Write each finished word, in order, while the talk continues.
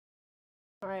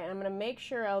Alright, I'm gonna make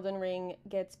sure Elden Ring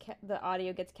gets the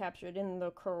audio gets captured in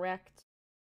the correct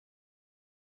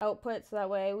output, so that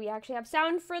way we actually have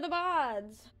sound for the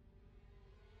VODs.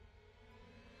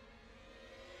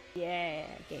 Yeah,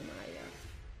 game audio.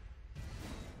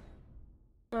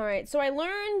 Alright, so I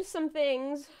learned some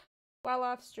things while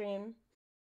off stream.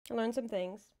 I learned some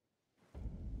things.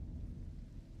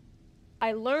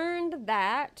 I learned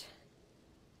that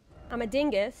I'm a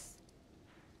dingus.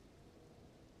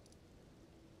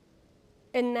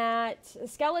 And that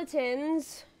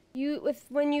skeletons,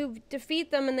 when you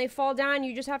defeat them and they fall down,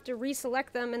 you just have to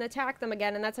reselect them and attack them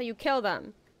again, and that's how you kill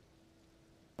them.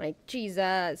 Like,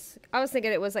 Jesus. I was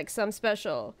thinking it was like some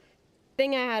special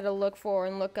thing I had to look for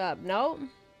and look up. Nope.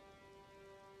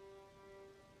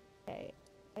 Okay.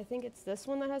 I think it's this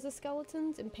one that has the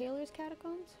skeletons. Impaler's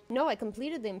Catacombs? No, I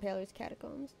completed the Impaler's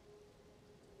Catacombs.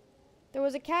 There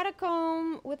was a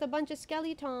catacomb with a bunch of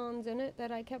skeletons in it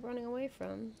that I kept running away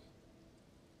from.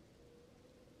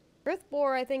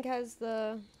 Earthbore, I think, has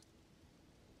the...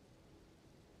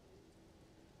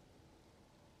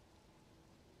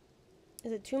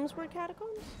 Is it Tombsword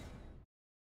Catacombs?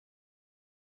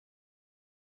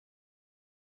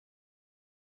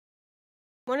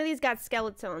 One of these got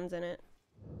skeletons in it.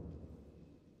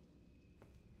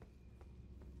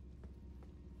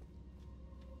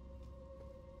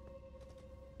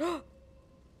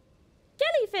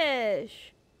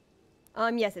 Jellyfish!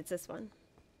 Yes, it's this one.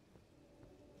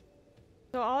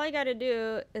 So all I gotta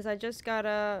do is I just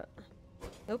gotta...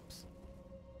 Oops.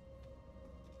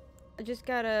 I just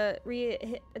gotta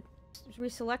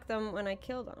reselect them when I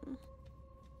kill them.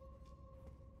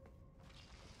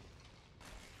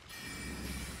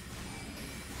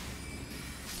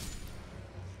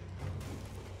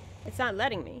 It's not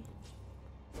letting me.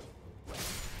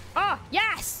 Oh,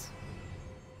 yes!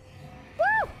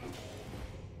 Woo!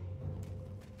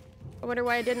 I wonder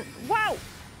why I didn't... Wow!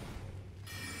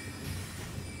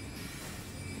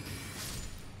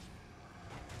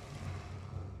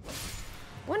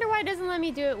 Wonder why it doesn't let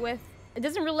me do it with... It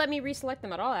doesn't really let me reselect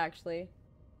them at all, actually.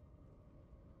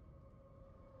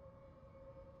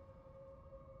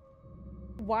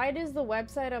 Why does the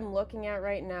website I'm looking at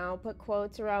right now put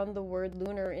quotes around the word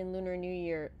lunar in Lunar New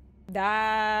Year?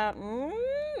 That's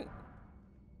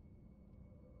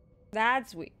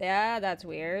weird. Yeah, that's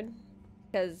weird.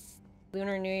 Because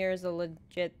Lunar New Year is a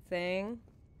legit thing.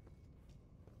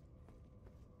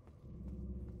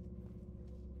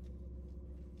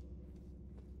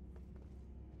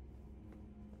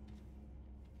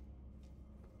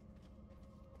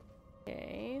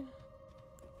 Okay.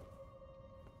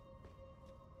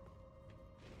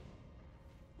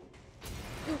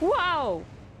 Whoa!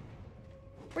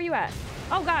 Where you at?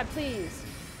 Oh God, please.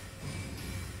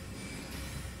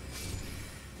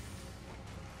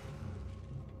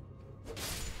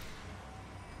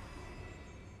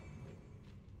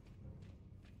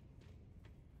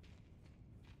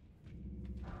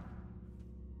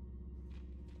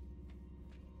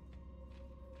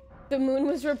 The moon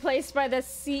was replaced by the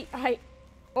sea height.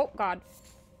 Oh God.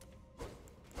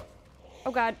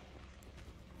 Oh God.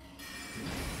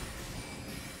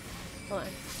 Hold on.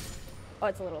 Oh,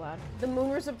 it's a little loud. The moon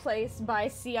was replaced by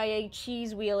CIA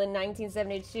cheese wheel in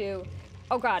 1972.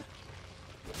 Oh God.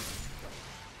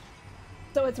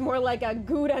 So it's more like a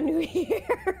Gouda New Year.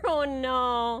 Oh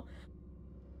no.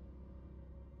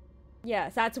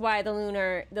 Yes, that's why the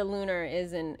lunar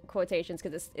is in quotations,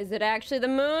 because is it actually the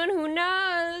moon? Who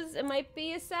knows? It might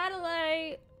be a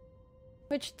satellite.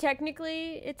 Which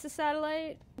technically it's a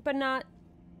satellite, but not,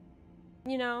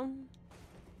 you know.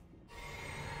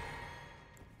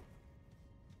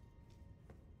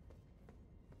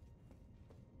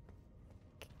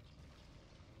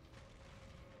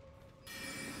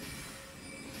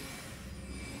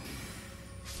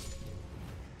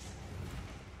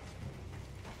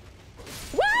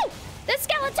 Woo! The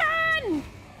skeleton!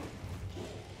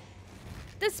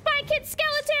 The spike hit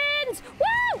skeletons!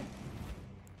 Woo!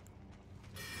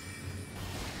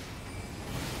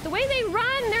 The way they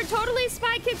run, they're totally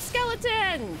spike hit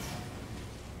skeletons!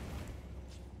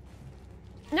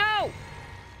 No!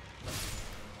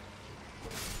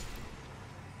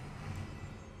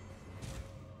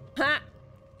 Ha!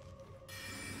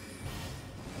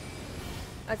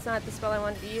 That's not the spell I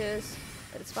wanted to use,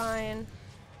 but it's fine.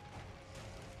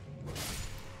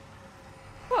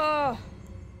 Oh!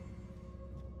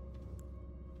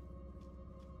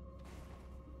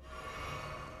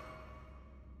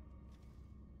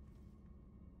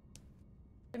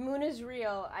 The moon is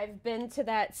real. I've been to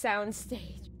that sound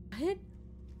stage. What?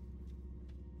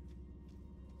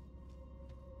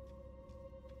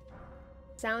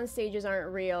 Sound stages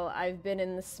aren't real. I've been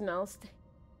in the smell stage.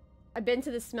 I've been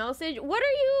to the smell stage. What are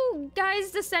you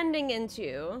guys descending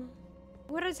into?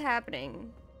 What is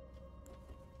happening?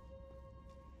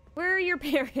 Where are your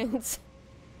parents?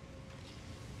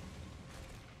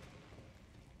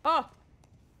 Oh!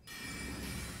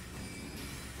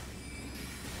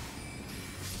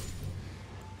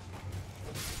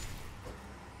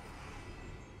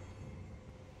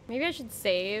 Maybe I should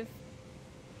save.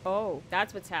 Oh,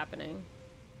 that's what's happening.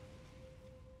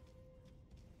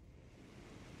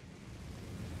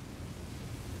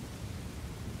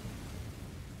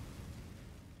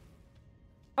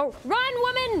 Oh, run,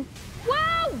 woman!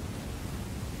 Whoa!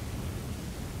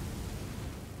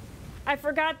 I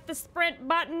forgot the sprint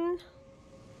button.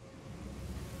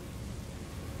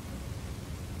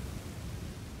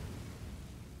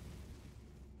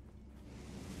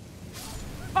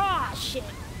 Oh, shit.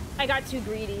 I got too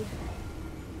greedy.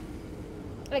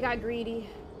 I got greedy.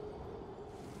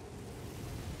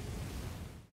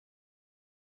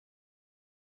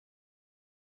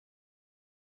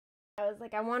 I was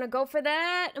like, I want to go for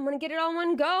that. I'm going to get it all in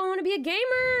one go. I want to be a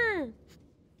gamer.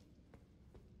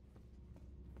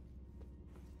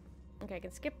 Okay, I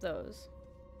can skip those.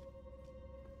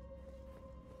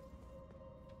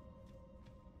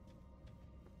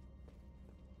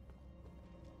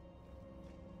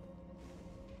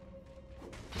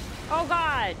 Oh,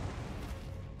 God.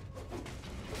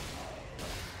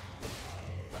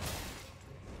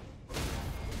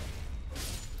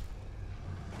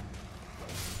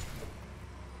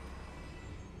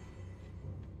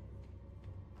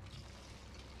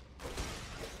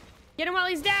 Get him while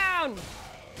he's down!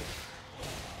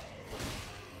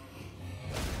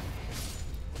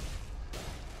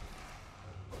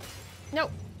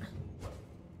 Nope.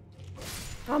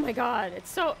 Oh my god, it's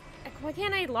so... Why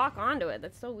can't I lock onto it?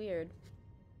 That's so weird.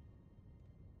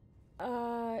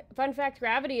 Fun fact,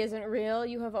 gravity isn't real.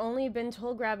 You have only been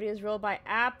told gravity is real by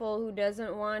Apple, who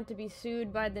doesn't want to be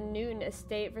sued by the Newton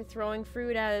estate for throwing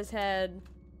fruit at his head.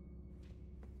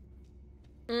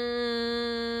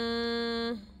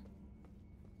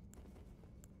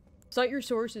 Cite your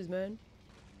sources, man.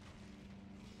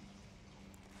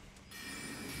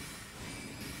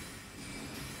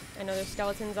 I know there's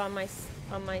skeletons on my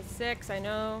 6, I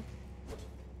know.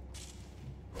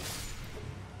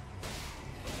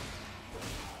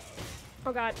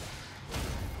 Oh god.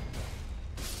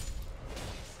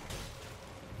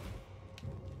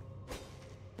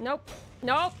 Nope.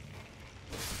 Nope.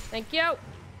 Thank you.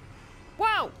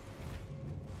 Whoa!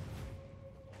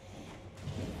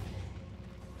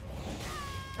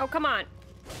 Oh, come on.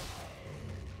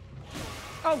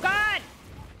 Oh, God!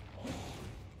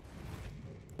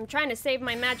 I'm trying to save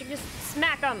my magic. Just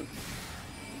smack him.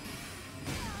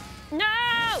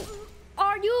 No!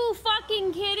 Are you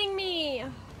fucking kidding me?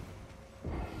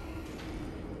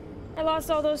 I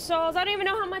lost all those souls. I don't even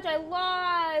know how much I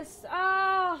lost.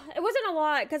 Oh, it wasn't a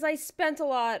lot because I spent a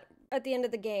lot at the end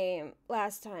of the game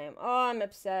last time. Oh, I'm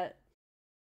upset.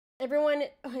 Everyone,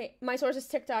 okay, my source is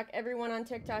TikTok. Everyone on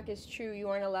TikTok is true. You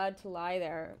aren't allowed to lie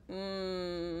there.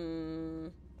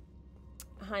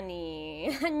 Honey,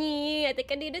 I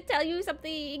think I need to tell you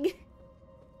something.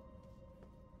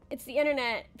 It's the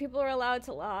internet. People are allowed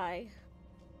to lie.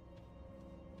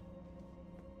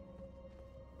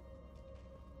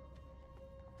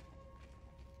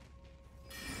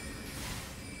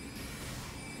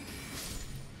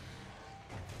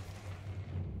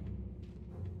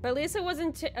 But at least it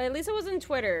wasn't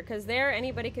Twitter, because there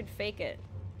anybody could fake it.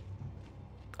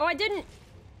 Oh, I didn't.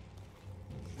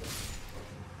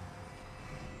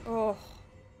 Oh.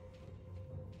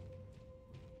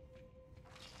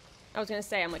 I was gonna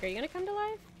say, I'm like, are you gonna come to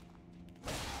life?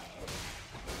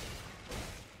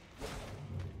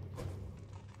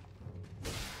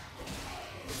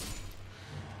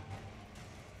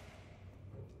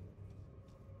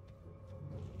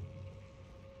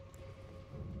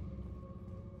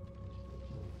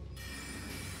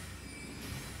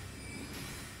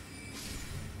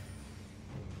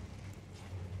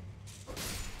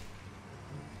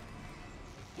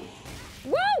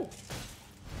 Woo!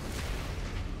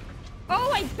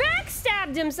 Oh, I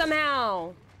backstabbed him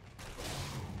somehow!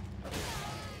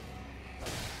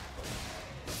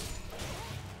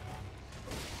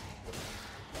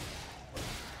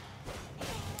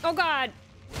 Oh god!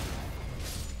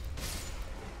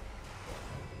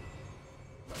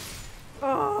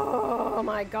 Oh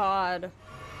my god.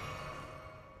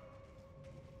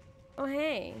 Oh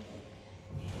hey.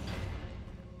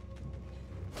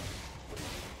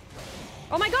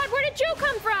 Oh my god, where did you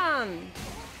come from?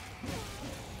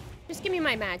 Just give me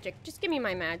my magic. Just give me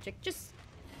my magic. Just...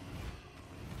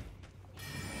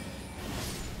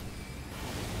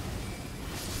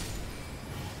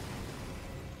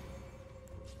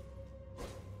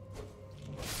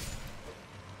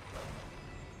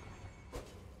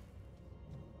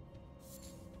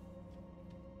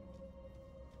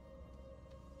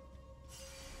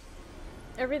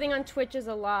 Everything on Twitch is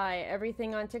a lie.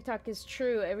 Everything on TikTok is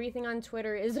true. Everything on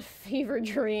Twitter is a fever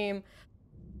dream.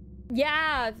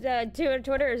 Yeah,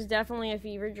 Twitter is definitely a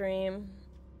fever dream.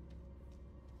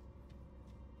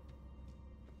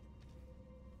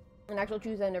 On actual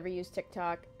truth, I never used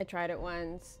TikTok. I tried it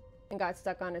once and got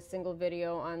stuck on a single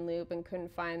video on loop and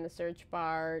couldn't find the search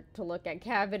bar to look at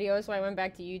cat videos, so I went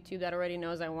back to YouTube that already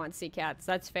knows I want to see cats.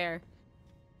 That's fair.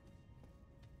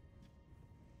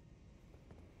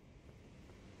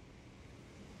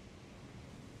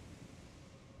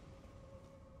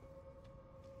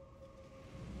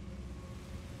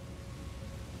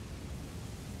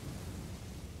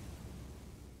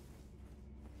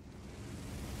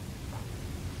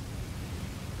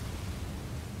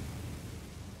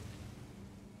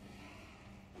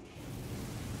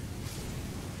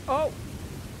 Oh!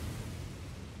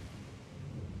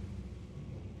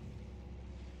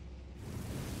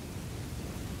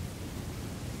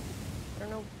 I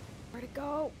don't know where to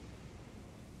go.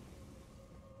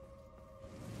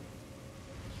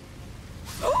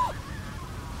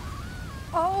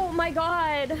 Oh my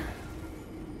god!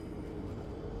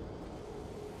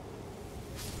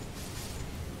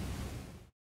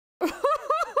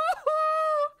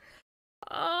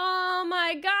 Oh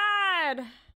my god!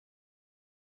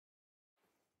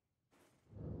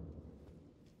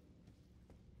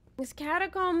 This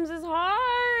catacombs is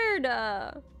hard!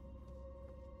 I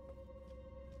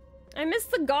miss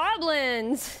the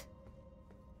goblins!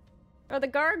 Or the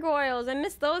gargoyles, I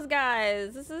miss those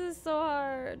guys. This is so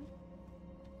hard.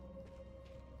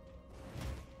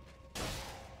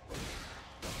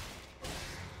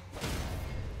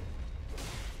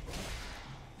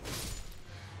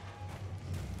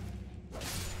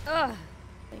 Ugh,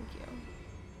 thank you.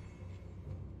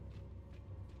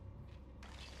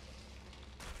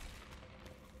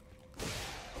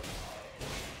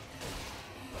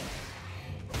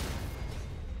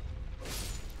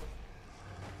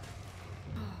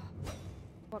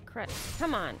 What crap?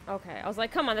 Come on. Okay, I was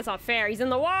like, come on, that's not fair. He's in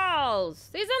the walls!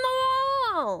 He's in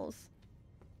the walls!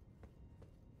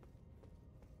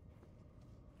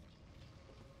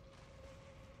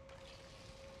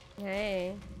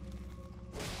 Hey.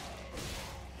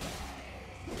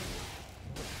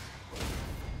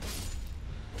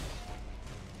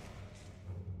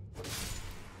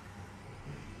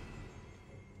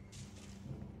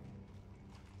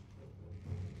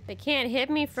 They can't hit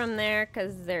me from there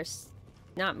because they're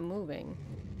not moving.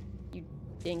 You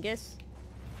dingus.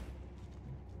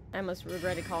 I almost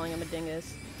regretted calling him a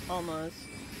dingus. Almost.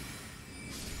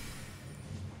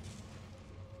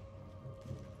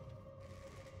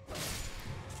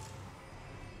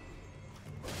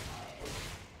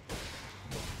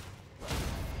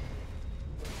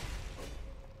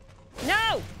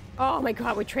 No! Oh my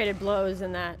god, we traded blows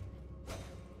in that.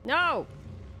 No!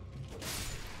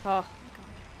 Oh.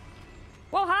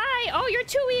 Well, hi! Oh, you're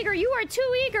too eager! You are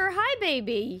too eager! Hi,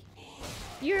 baby!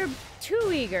 You're too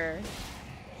eager.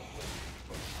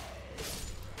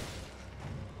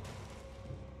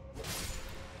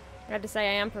 I have to say,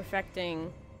 I am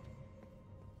perfecting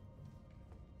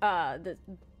the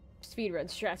speedrun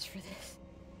strats for this.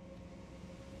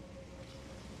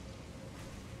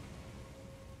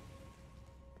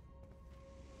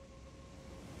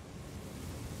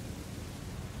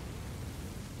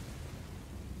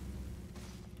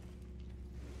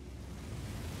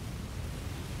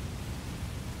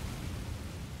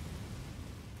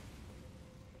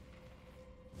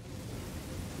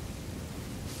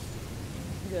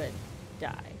 Good.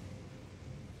 Die.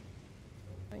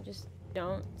 I just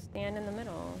don't stand in the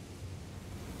middle.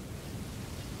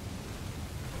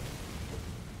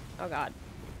 Oh god.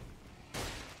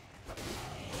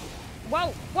 Whoa!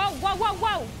 Whoa! Whoa! Whoa!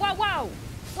 Whoa! Whoa! Whoa!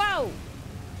 Whoa!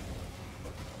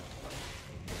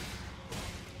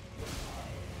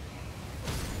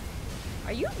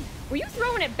 Were you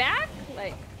throwing it back?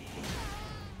 Like,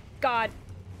 God.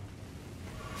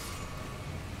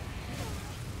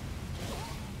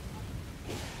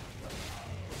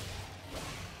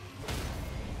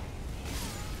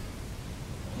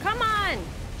 Come on!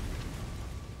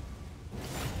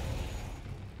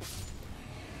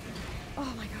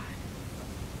 Oh my god.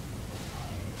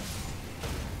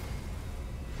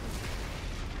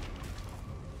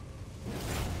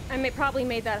 I probably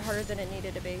made that harder than it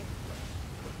needed to be.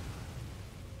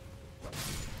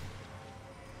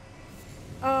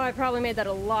 Oh, I probably made that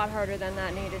a lot harder than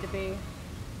that needed to be.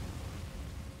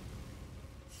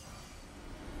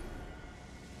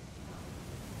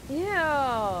 Ew.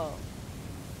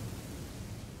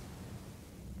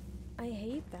 I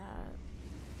hate that.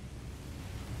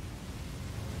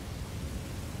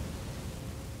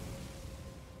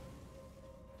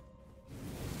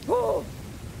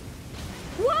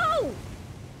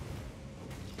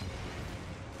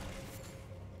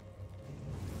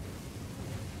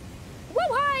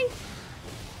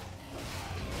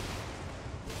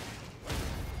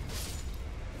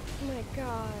 Oh my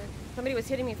god. Somebody was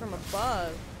hitting me from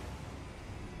above.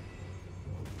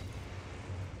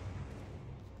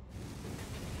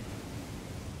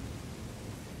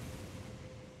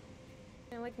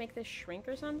 Can I like make this shrink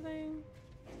or something?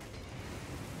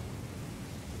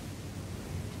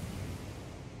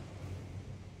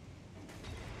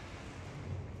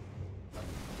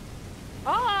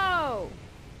 Oh!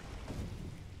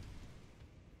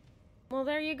 Well,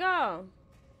 there you go.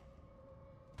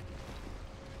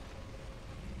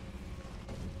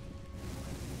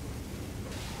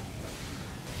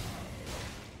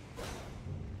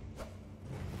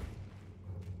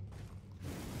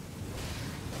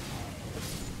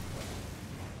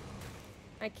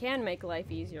 I can make life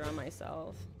easier on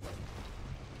myself.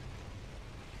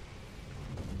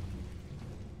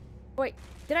 Wait,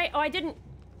 did I? Oh, I didn't.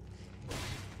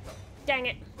 Dang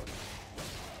it.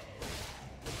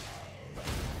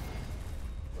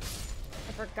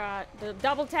 I forgot. The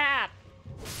double tap!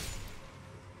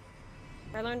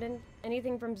 If I learned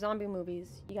anything from zombie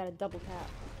movies, you gotta double tap.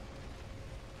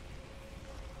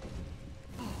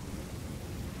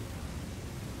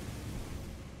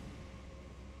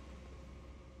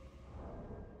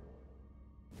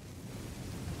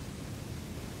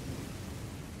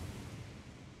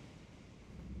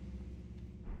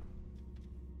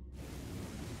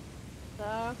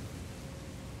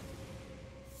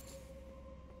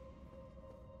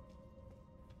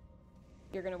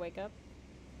 You're gonna wake up?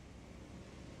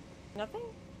 Nothing?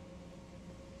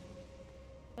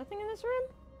 Nothing in this room?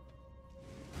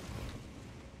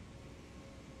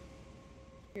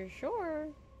 You're sure?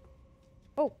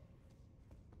 Oh.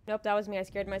 Nope, that was me. I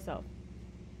scared myself.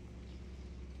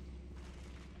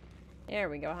 There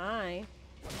we go. Hi.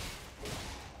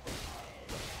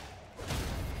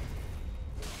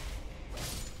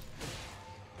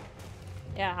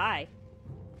 Yeah, hi.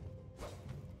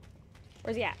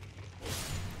 Where's he at?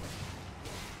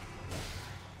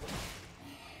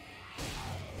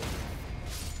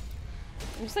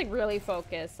 I'm just like really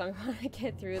focused. I'm gonna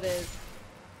get through this.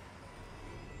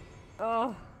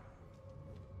 Oh.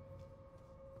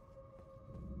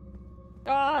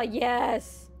 Oh,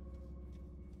 yes.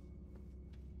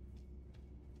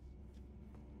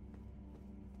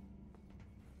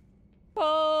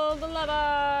 Pull the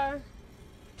lever.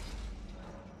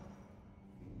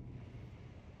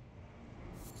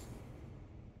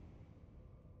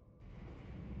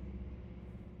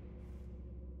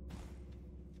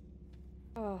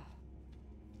 Oh.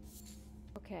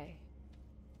 Okay.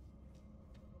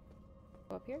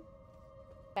 Go up here.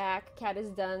 Back. Cat is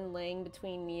done laying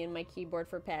between me and my keyboard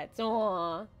for pets.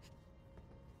 Aww.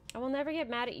 I will never get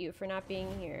mad at you for not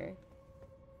being here.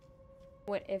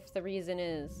 What if the reason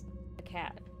is a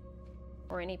cat?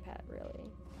 Or any pet, really.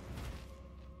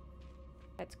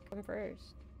 Pets come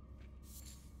first.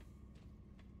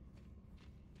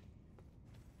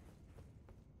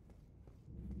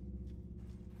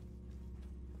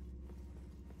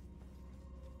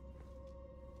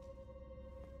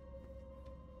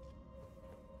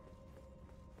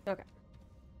 Okay.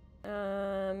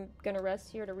 Gonna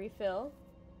rest here to refill.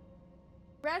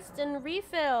 Rest and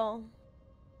refill.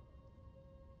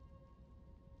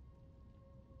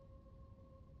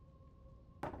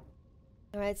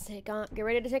 Alright, let's get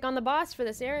ready to take on the boss for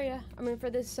this area. I mean, for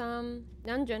this,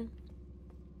 dungeon.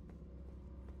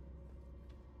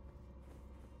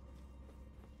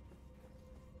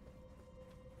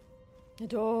 The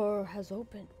door has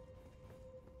opened.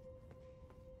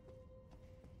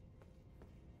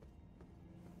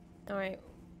 Alright,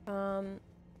 I'll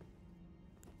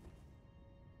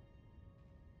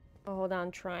hold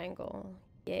down triangle.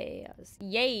 Yes.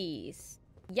 Yes.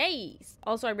 Yes!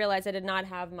 Also, I realized I did not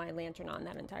have my lantern on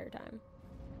that entire time.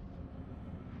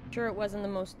 Sure, it wasn't the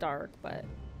most dark, but...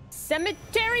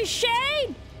 Cemetery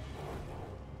shade!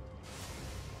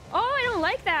 Oh, I don't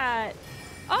like that!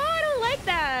 Oh, I don't like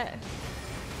that!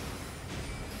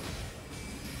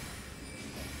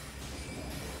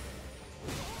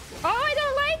 Oh, I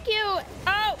don't like you!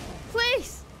 Oh,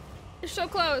 please! You're so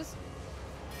close.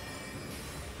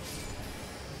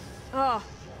 Oh.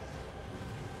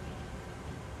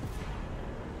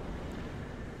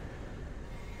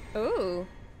 Ooh.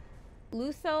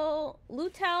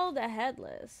 Lutel the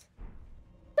Headless.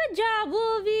 Good job,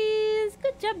 Wolvies!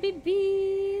 Good job,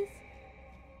 babies!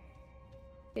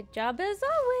 Good job as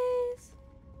always!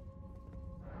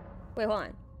 Wait, hold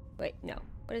on. Wait, no.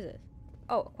 What is this?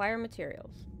 Oh, acquire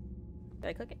materials. Did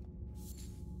I click it?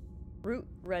 Root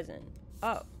resin.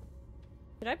 Oh.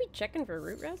 Should I be checking for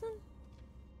root resin?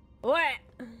 What?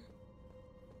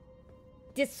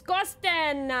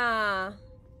 Disgusting!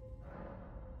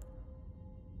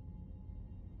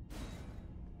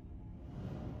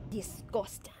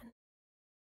 Disgusting.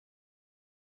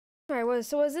 Alright,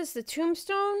 so was this the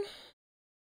tombstone?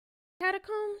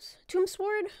 Catacombs? Tomb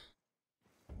sword?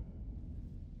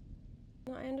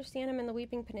 Well, I understand I'm in the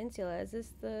Weeping Peninsula. Is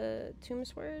this the tomb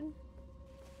sword?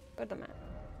 Go to the map.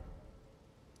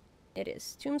 It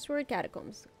is. Tomb sword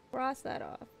catacombs. Cross that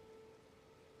off.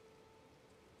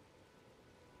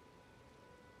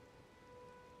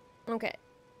 Okay.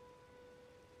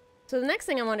 So the next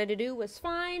thing I wanted to do was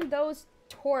find those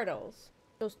turtles.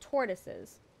 Those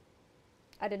tortoises.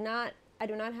 I do not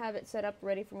have it set up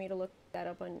ready for me to look that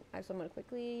up on, so I'm gonna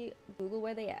quickly Google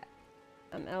where they at.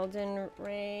 Elden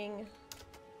Ring.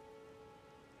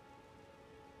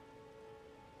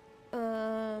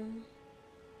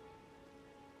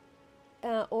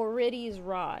 Oridi's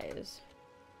Rise.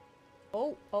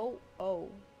 Oh.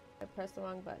 I pressed the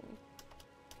wrong button.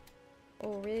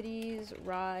 Oridi's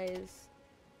Rise.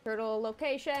 Turtle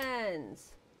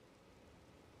locations!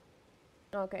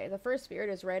 Okay, the first spirit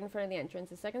is right in front of the entrance.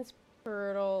 The second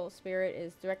turtle spirit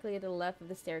is directly to the left of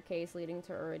the staircase leading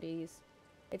to Oridi's.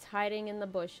 It's hiding in the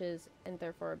bushes and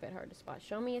therefore a bit hard to spot.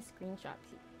 Show me a screenshot,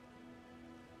 please.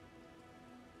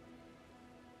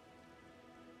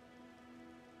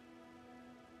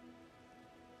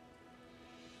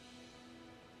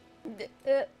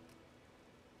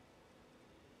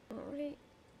 Alright.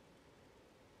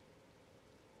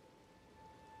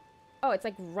 Oh, it's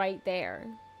like right there.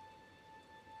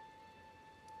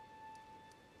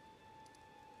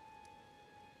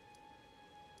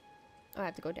 I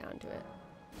have to go down to it.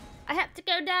 I have to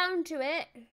go down to it.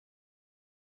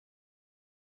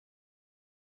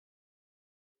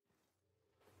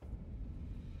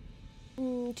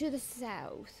 To the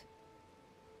south.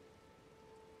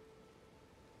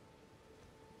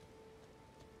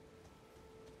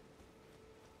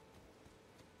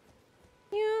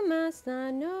 You must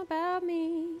not know about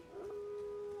me.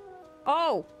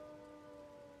 Oh!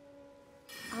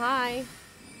 Hi.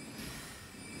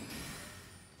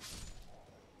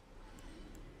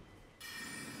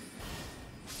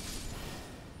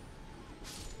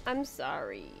 I'm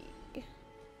sorry.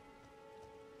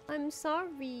 I'm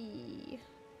sorry.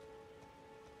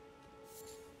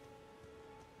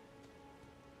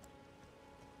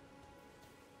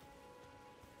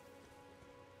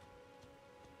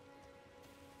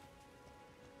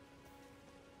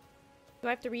 Do I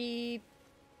have to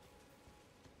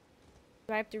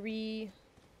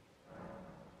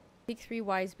Seek 3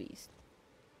 wise beasts.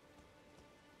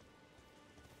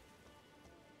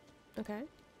 Okay.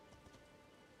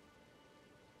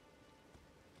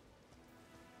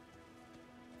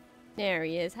 There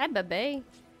he is. Hi, baby.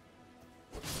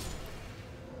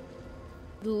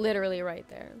 Literally right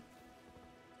there.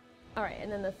 Alright,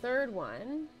 and then the third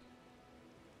one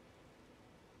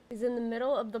is in the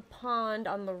middle of the pond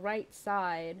on the right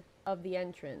side of the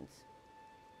entrance.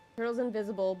 Turtle's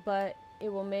invisible, but it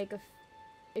will make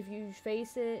if you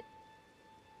face it,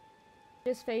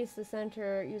 just face the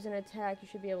center, use an attack, you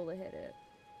should be able to hit it.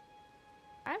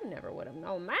 I never would have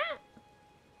known that.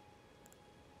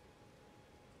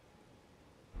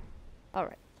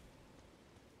 Alright.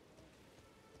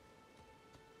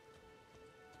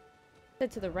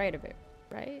 To the right of it,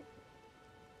 right?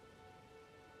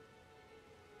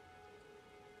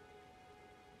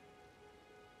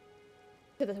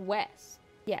 To the west.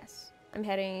 Yes. I'm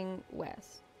heading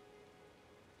west.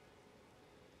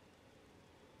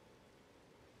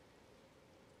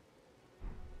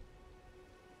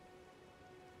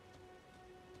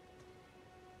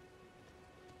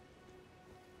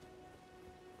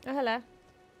 Oh, hello.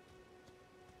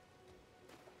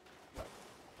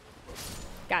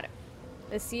 Got it.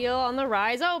 The seal on the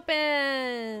rise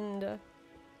opened!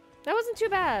 That wasn't too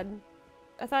bad.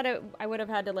 I thought I would have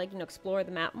had to, like, you know, explore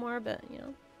the map more, but, you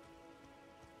know.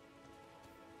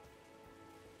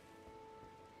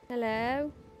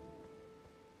 Hello?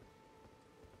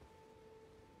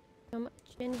 So much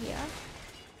in here.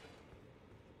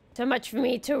 So much for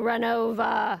me to run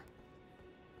over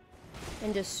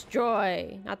and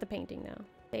destroy. Not the painting, though.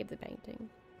 Save the painting.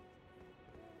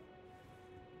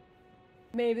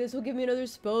 Maybe this will give me another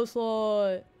spell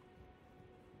slot.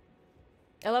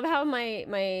 I love how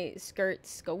my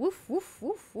skirts go woof, woof,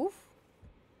 woof, woof.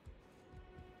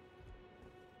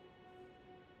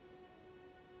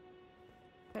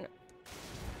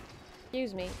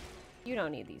 Excuse me. You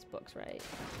don't need these books, right?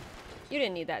 You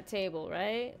didn't need that table,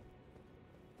 right?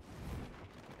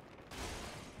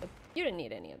 You didn't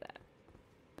need any of that,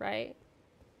 right?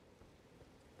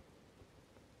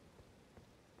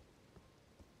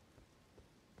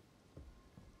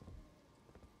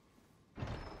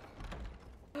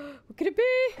 What could it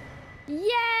be?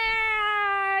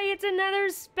 Yeah! it's another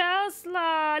spell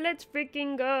slot. Let's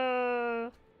freaking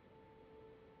go.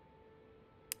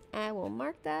 I will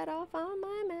mark that off on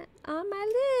my list.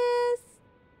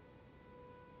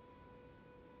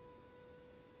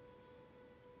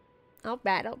 All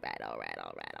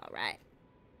right.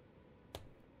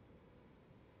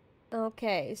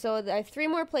 Okay, so I have 3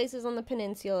 more places on the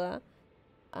peninsula.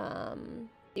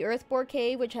 The Earthbore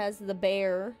Cave, which has the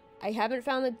bear. I haven't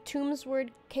found the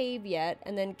Tombsword Cave yet,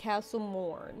 and then Castle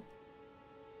Morn.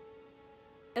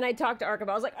 And I talked to Ark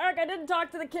about it. I was like, Ark, I didn't talk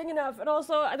to the king enough. And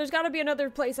also, there's got to be another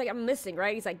place like I'm missing,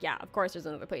 right? He's like, yeah, of course there's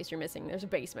another place you're missing. There's a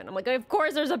basement. I'm like, of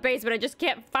course there's a basement. I just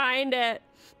can't find it.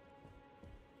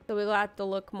 So we'll have to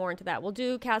look more into that. We'll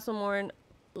do Castle Morn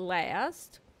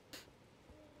last.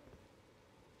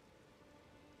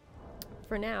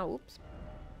 For now, oops.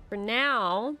 For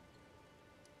now...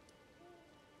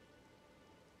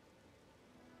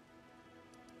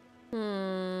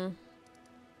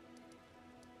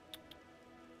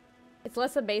 It's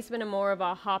less a basement and more of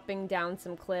a hopping down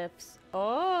some cliffs.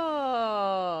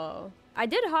 Oh. I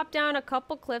did hop down a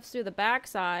couple cliffs through the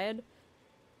backside.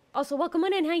 Also, welcome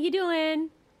on in. How you doing?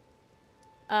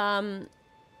 But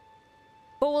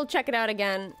we'll check it out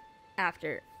again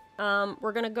after.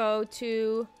 We're gonna go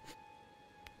to...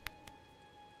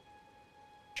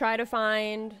 try to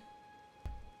find...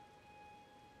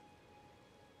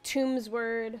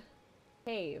 Tombsword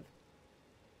Cave.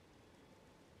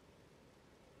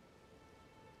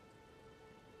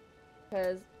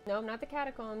 Because, no, not the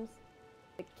catacombs.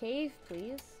 The cave,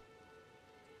 please.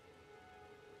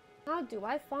 How do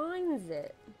I find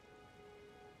it?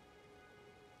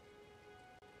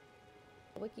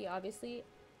 Wiki, obviously,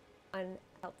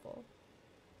 unhelpful.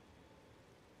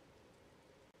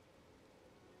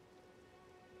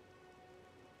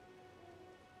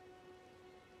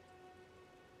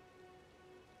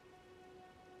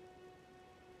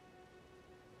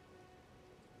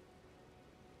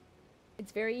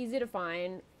 It's very easy to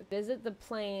find. Visit the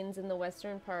plains in the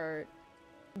western part.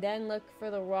 Then look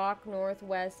for the rock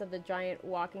northwest of the giant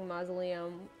walking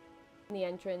mausoleum in the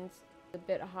entrance, a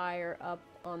bit higher up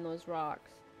on those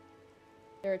rocks.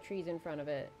 There are trees in front of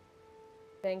it.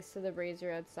 Thanks to the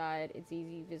brazier outside, it's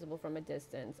easy visible from a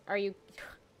distance. Are you...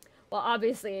 Well,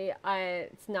 obviously,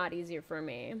 it's not easier for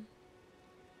me.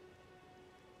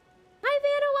 Hi,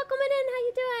 Vanna! Welcome in! How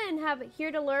you doing? Have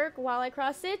here to lurk while I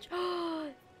cross-stitch?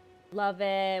 Love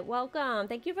it. Welcome.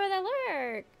 Thank you for the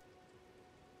lurk.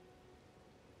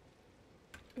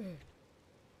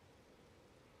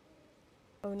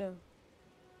 Oh no.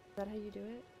 Is that how you do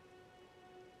it?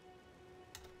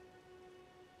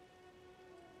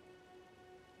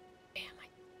 Damn,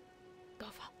 go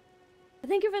fall.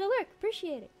 Thank you for the lurk.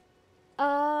 Appreciate it.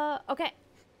 Okay.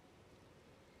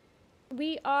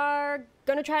 We are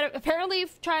gonna try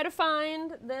to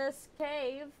find this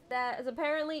cave that is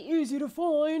apparently easy to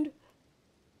find.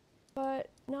 But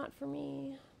not for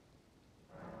me.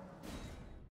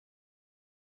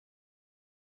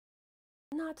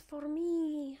 Not for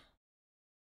me.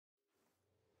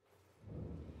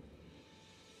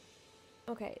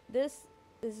 Okay, this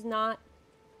is not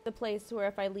the place where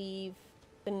if I leave,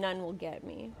 the nun will get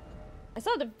me. I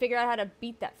still have to figure out how to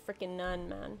beat that freaking nun,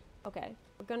 man. Okay,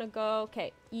 we're gonna go,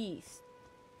 okay, east.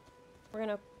 We're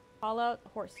gonna call out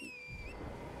Horsey.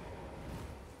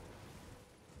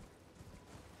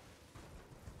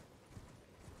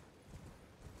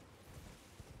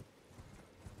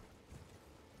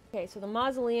 Okay, so the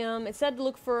mausoleum, it said to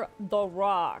look for the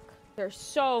rock. There's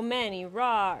so many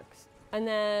rocks. And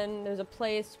then there's a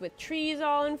place with trees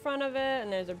all in front of it,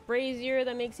 and there's a brazier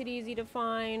that makes it easy to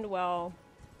find. Well,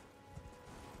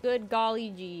 good golly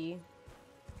gee.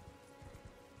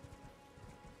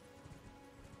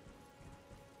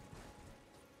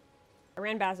 I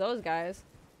ran past those guys.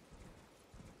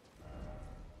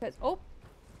 Because, oh.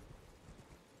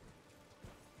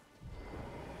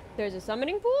 There's a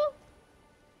summoning pool?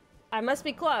 I must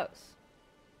be close.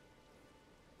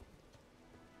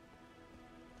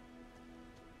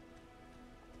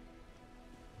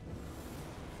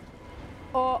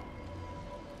 Oh.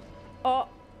 Oh.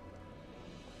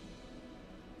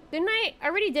 Didn't I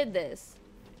already did this.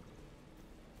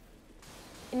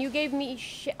 And you gave me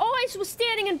shit. Oh, I was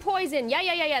standing in poison.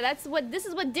 Yeah. This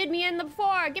is what did me in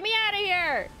before. Get me out of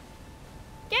here.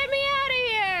 Get me out of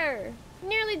here.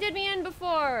 Nearly did me in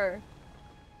before.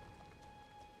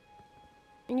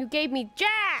 And you gave me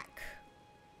Jack!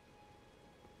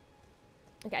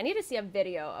 Okay, I need to see a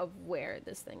video of where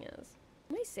this thing is.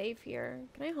 Am I safe here?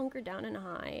 Can I hunker down and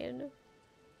hide?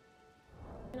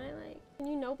 Can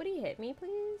you nobody hit me,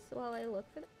 please? While I look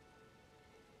for that?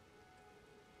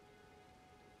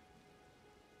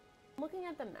 looking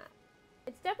at the map.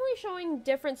 It's definitely showing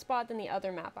different spot than the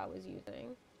other map I was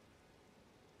using.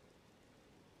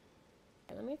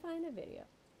 Okay, let me find a video.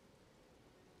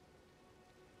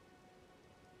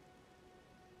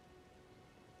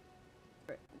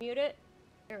 Mute it.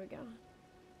 There we go.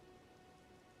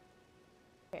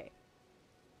 Okay.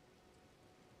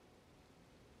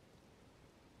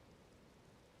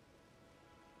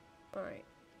 Alright.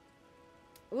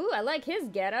 Ooh, I like his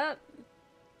getup.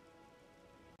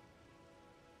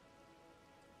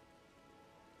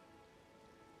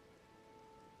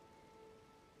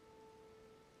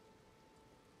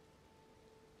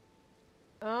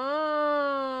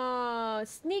 Oh,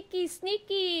 sneaky,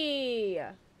 sneaky.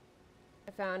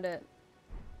 I found it.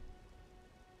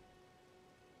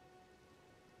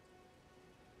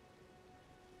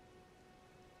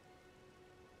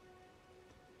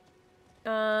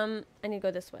 I need to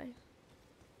go this way.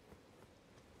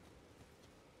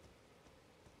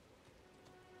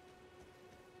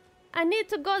 I need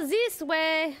to go this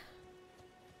way.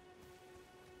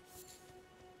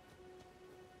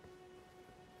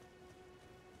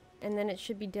 And then it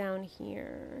should be down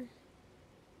here.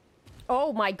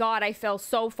 Oh my god, I fell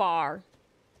so far.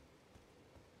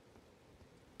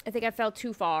 I think I fell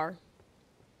too far.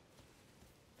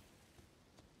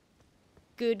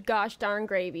 Good gosh darn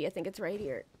gravy. I think it's right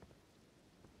here.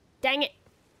 Dang it.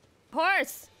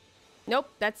 Horse! Nope,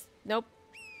 that's... Nope.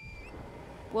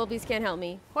 Wilbies can't help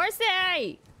me.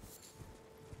 Horsey!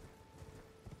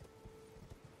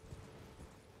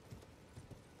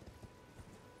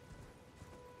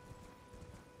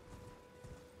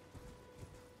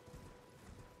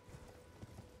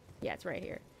 Yeah, it's right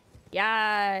here.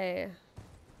 Yay!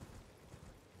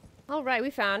 Alright, we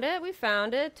found it. We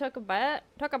found it. Took a bite.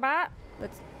 Took a bite.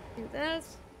 Let's do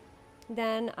this.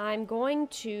 Then I'm going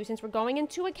to, since we're going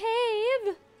into a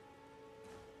cave,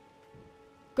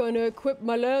 gonna equip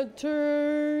my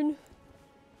lantern.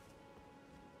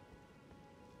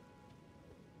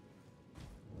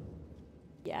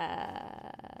 Yeah.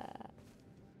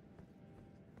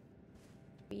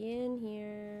 Be in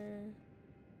here.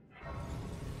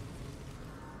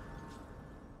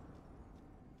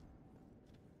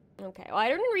 Okay, well, I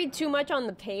didn't read too much on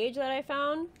the page that I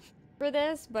found for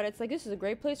this, but it's like, this is a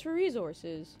great place for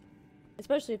resources.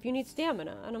 Especially if you need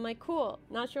stamina. And I'm like, cool.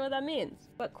 Not sure what that means,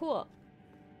 but cool.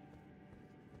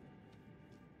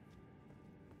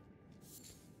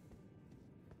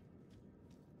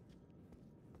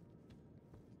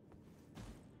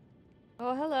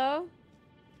 Oh, hello.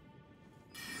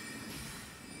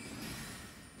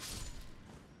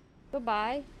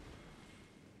 Goodbye.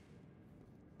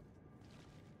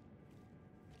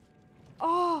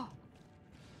 Oh!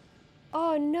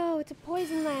 Oh no, it's a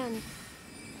poison land.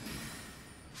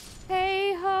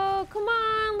 Hey ho, come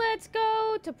on, let's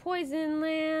go to poison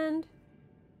land.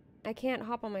 I can't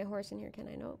hop on my horse in here, can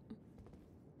I? Nope.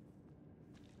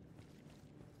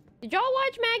 Did y'all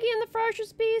watch Maggie and the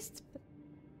Ferocious Beast?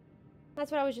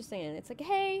 That's what I was just saying. It's like,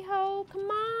 hey ho, come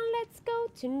on, let's go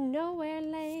to Nowhere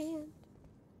Land.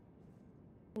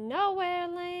 Nowhere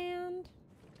Land.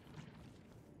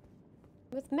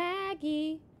 With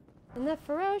Maggie and the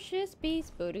Ferocious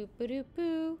Beast. Boo-doo, boo-doo,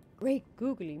 boo. Great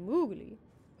googly moogly.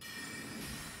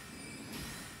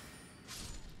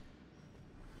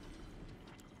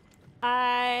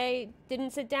 I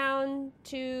didn't sit down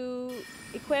to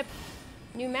equip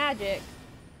new magic.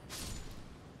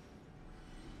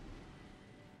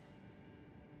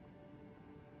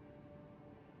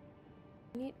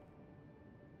 Neat.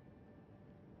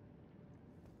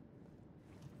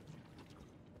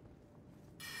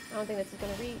 I don't think this is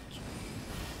gonna reach.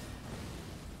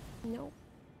 Nope.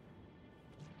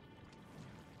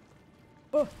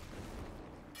 Oh.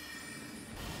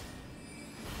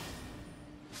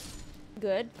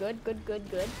 Good, good, good, good,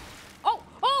 good. Oh!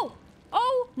 Oh!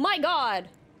 Oh my god!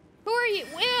 Who are you?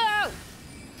 Ew!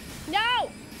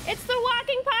 No! It's the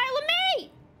walking pile of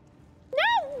meat!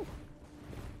 No!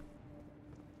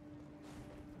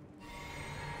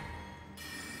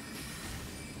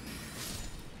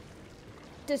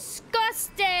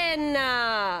 Disgusting!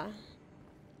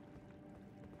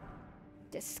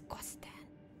 Disgusting.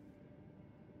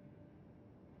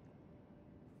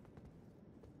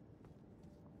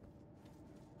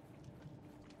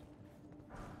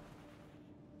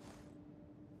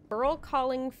 Burl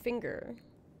calling finger.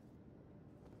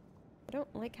 I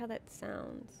don't like how that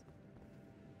sounds.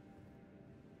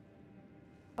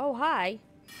 Oh, hi.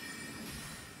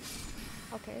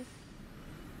 Okay.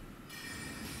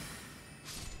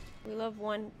 We love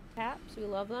one taps. We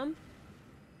love them.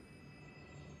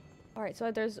 Alright,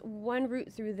 so there's one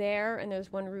route through there, and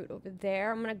there's one route over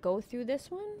there. I'm gonna go through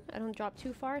this one. I don't drop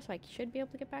too far, so I should be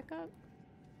able to get back up.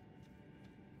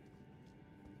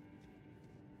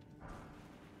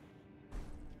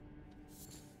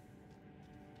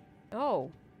 Oh.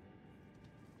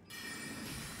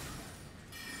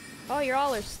 Oh, you're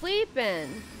all are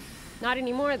sleeping. Not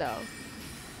anymore, though.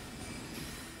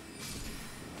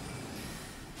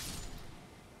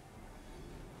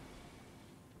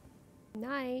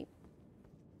 Night.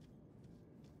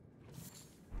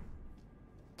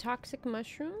 Toxic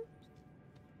mushrooms?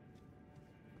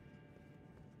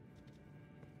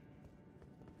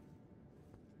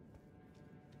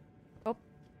 Oh.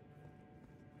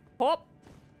 Oh!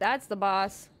 That's the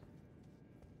boss.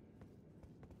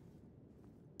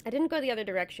 I didn't go the other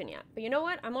direction yet. But you know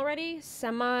what? I'm already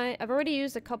I've already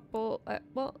used a couple...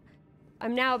 well,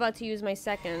 I'm now about to use my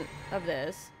second of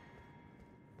this.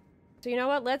 So you know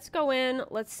what? Let's go in.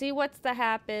 Let's see what the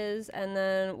hap is. And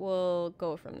then we'll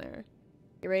go from there.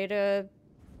 You ready to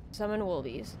summon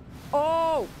wolvies?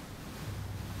 Oh!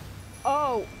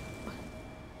 Oh!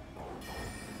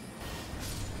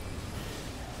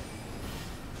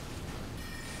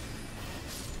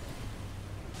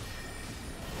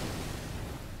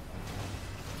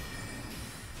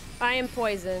 I am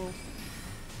poisoned.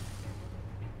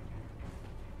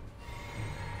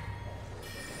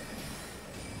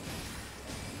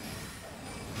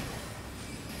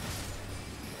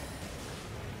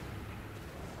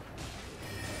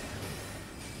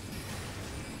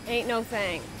 Ain't no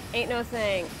thing. Ain't no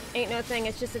thing. Ain't no thing.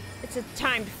 It's just it's a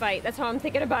timed fight. That's how I'm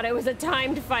thinking about it. It was a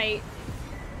timed fight.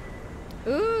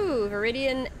 Ooh,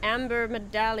 Viridian Amber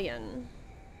Medallion.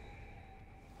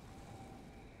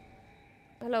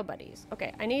 Hello, buddies.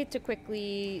 Okay, I need to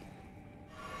quickly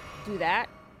do that.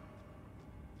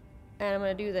 And I'm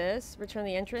gonna do this. Return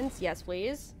the entrance. Yes,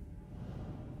 please.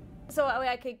 So that way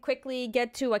I could quickly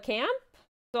get to a camp.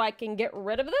 So I can get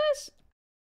rid of this.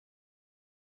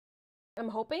 I'm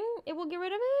hoping it will get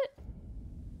rid of it.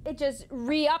 It just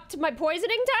re-upped my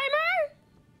poisoning timer?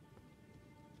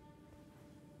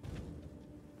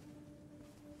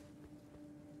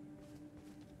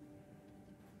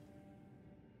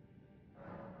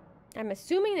 I'm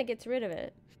assuming it gets rid of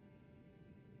it.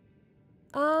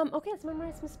 Okay, let's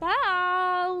memorize some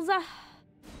spells.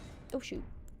 Oh, shoot.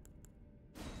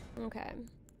 Okay.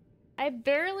 I've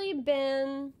barely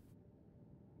been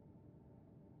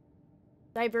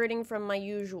diverting from my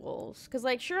usuals. Because,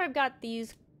 like, sure, I've got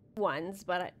these ones,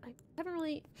 but I haven't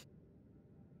really...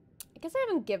 I guess I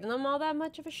haven't given them all that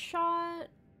much of a shot.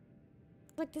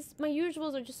 Like, my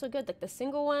usuals are just so good. Like, the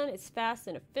single one is fast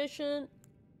and efficient.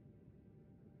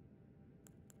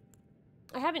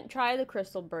 I haven't tried the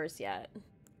Crystal Burst yet.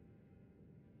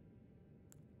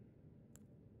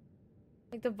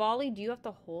 Like, the volley, do you have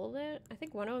to hold it? I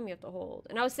think one of them you have to hold.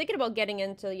 And I was thinking about getting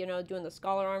into, you know, doing the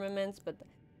Scholar Armaments, but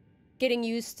getting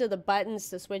used to the buttons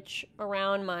to switch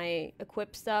around my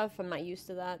equip stuff. I'm not used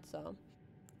to that, so...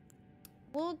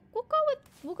 We'll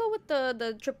go with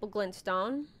the triple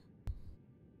glintstone.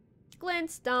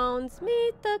 Glintstones,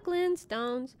 meet the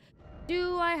glintstones.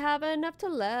 Do I have enough to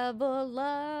level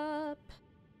up?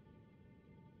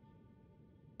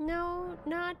 No,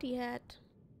 not yet.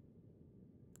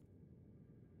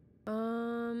 I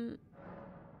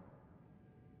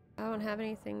don't have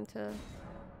anything to...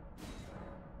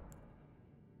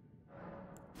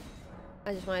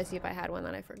 I just want to see if I had one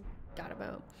that I forgot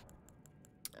about.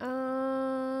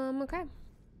 Okay.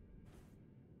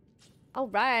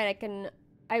 Alright,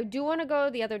 I do want to go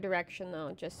the other direction,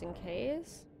 though, just in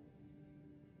case.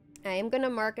 I am going to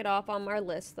mark it off on our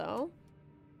list, though.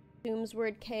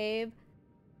 Doomsword Cave.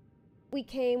 We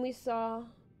came, we saw.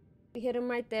 We hit him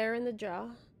right there in the jaw.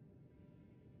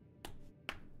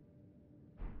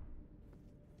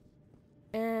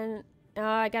 And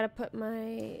now I gotta put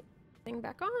my thing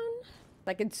back on. So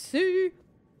I can see.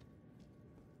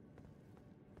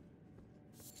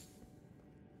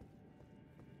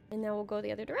 And now we'll go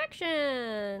the other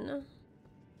direction.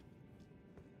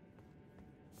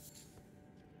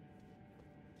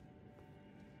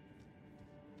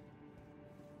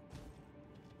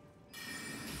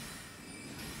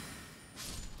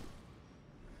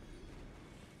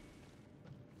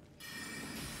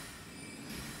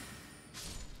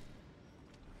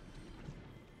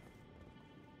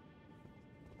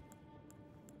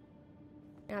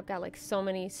 I've got like so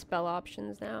many spell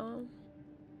options now.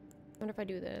 I wonder if I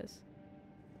do this.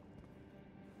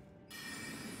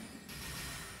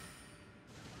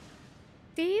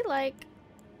 See, like,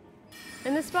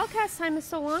 and the spellcast time is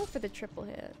so long for the triple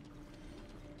hit.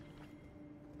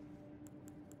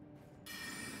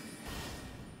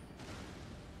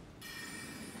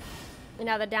 And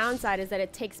now the downside is that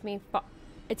it takes me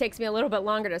a little bit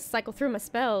longer to cycle through my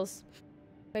spells.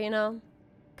 But you know,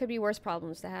 could be worse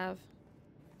problems to have.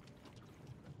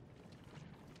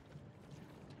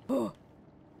 Oh.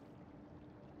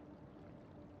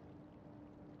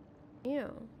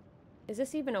 Ew. Is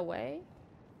this even a way?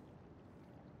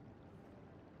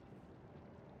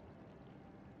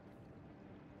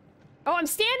 Oh, I'm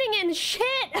standing in shit!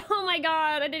 Oh my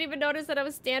god, I didn't even notice that I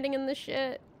was standing in the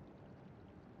shit.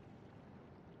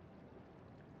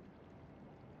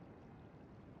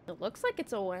 It looks like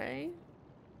it's a way.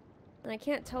 And I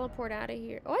can't teleport out of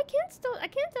here. Oh, I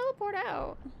can't teleport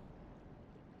out.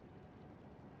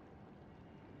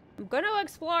 I'm gonna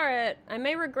explore it. I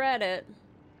may regret it.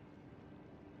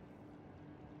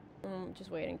 I'm just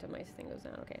waiting till my thing goes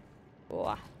down. Okay.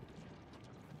 Whoa.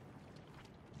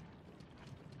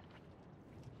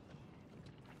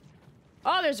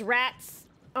 Oh, there's rats.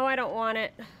 Oh, I don't want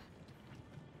it.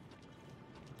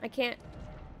 I can't.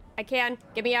 I can.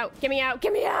 Get me out. Get me out.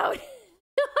 Get me out.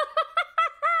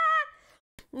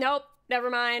 Nope.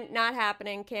 Never mind. Not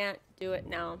happening. Can't do it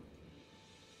now.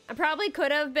 I probably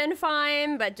could have been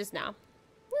fine, but just now.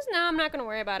 Just now. I'm not going to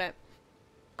worry about it.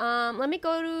 Let me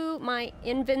go to my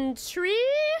inventory.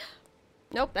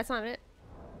 Nope, that's not it.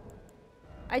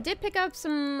 I did pick up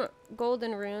some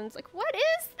golden runes. Like, what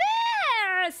is this?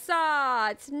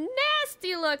 It's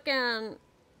nasty looking.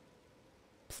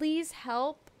 Please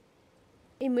help.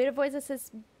 Emit a voice that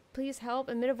says, please help.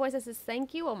 Emit a voice that says,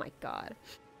 thank you. Oh my god.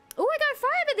 Oh, I got 5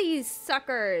 of these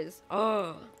suckers.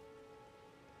 Oh.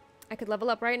 I could level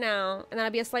up right now, and then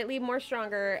I'd be a slightly more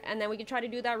stronger, and then we could try to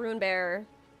do that rune bear.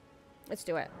 Let's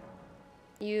do it.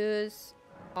 Use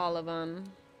all of them.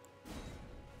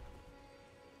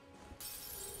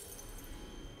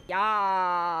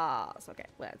 Yes. Okay,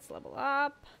 let's level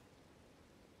up.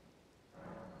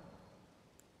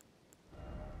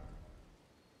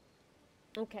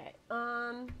 Okay.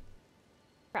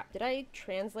 Crap. Did I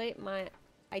translate my?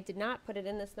 I did not put it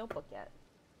in this notebook yet.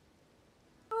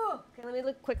 Oh. Okay. Let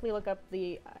me quickly look up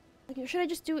the. Should I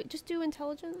just do it? Just do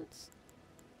intelligence.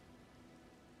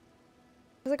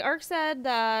 Because like Ark said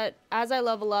that as I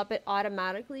level up, it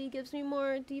automatically gives me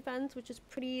more defense, which is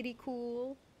pretty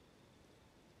cool.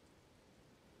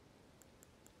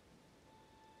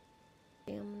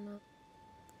 Stamina.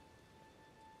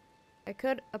 I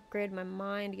could upgrade my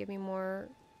mind to give me more.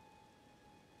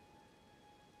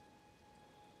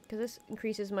 Because this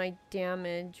increases my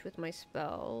damage with my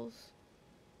spells.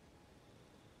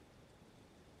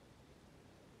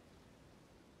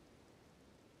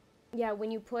 Yeah, when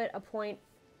you put a point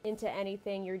into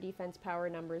anything, your defense power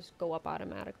numbers go up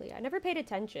automatically. I never paid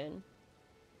attention.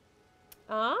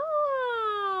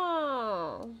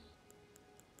 Oh.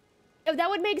 Oh, that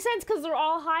would make sense because they're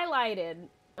all highlighted.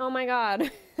 Oh my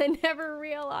god. I never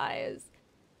realized.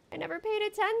 I never paid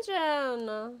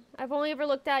attention. I've only ever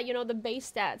looked at, you know, the base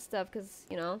stat stuff because,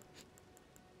 you know.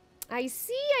 I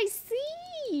see.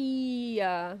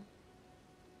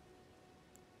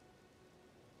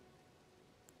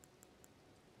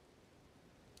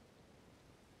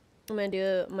 I'm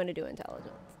gonna do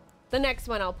intelligence. The next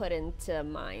one I'll put into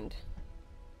mind.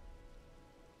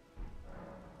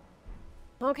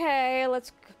 Okay,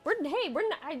 let's.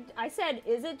 I said,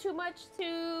 is it too much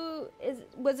to?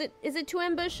 Is it too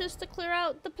ambitious to clear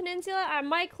out the peninsula? I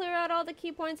might clear out all the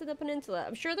key points of the peninsula.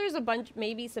 I'm sure there's a bunch,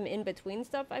 maybe some in between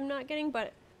stuff I'm not getting,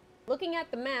 but looking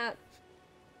at the map,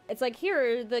 it's like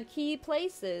here are the key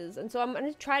places, and so I'm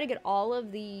gonna try to get all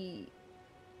of the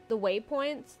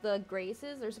waypoints, the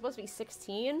graces. There's supposed to be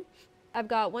 16. I've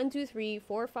got 1, 2, 3,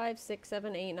 4, 5, 6,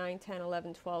 7, 8, 9, 10,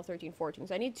 11, 12, 13, 14.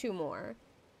 So I need 2 more.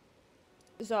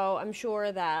 So I'm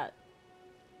sure that,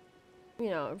 you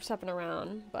know, I'm stepping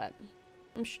around, but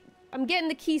I'm getting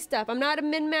the key stuff. I'm not a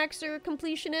min-maxer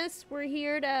completionist. We're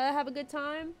here to have a good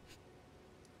time.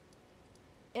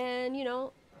 And, you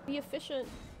know, be efficient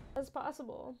as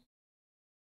possible.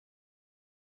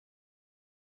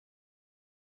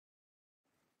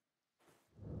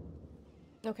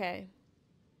 Okay.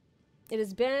 It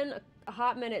has been a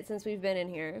hot minute since we've been in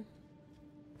here.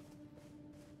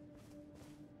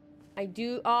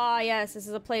 Ah, yes, this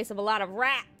is a place of a lot of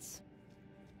rats.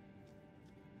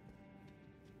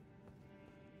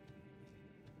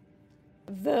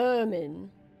 Vermin.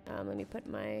 Let me put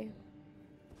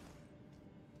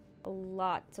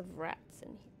lots of rats in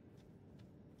here.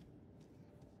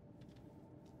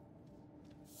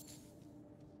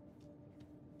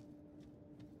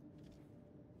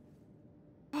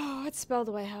 Oh, what spell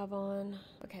do I have on?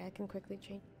 Okay, I can quickly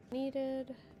change.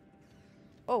 Needed.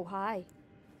 Oh, hi.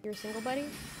 You're a single buddy?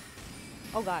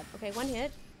 Oh god. Okay, 1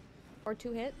 hit. Or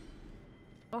 2 hit.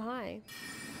 Oh, hi.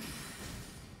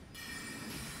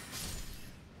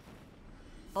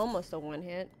 Almost a one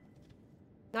hit.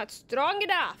 Not strong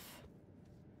enough.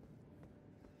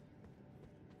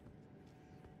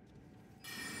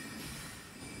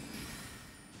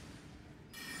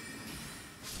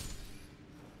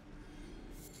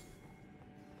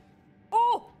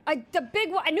 Oh, the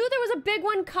big one. I knew there was a big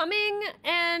one coming,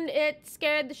 and it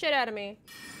scared the shit out of me.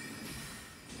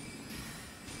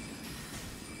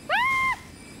 Ah!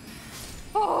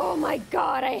 Oh my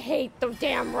god, I hate the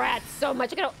damn rats so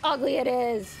much. Look at how ugly it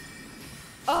is.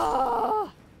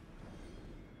 Oh.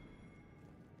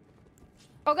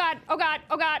 Oh god, oh god,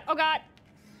 oh god, oh god.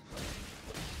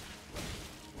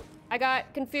 I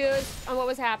got confused on what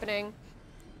was happening.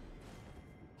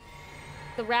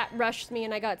 The rat rushed me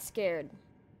and I got scared.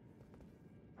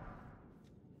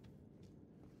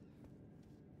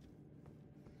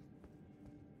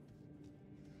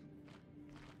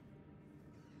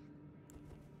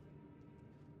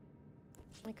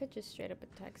 I could just straight up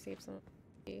attack, save some.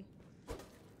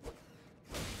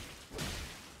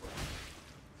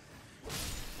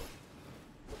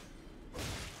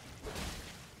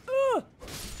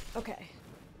 Okay.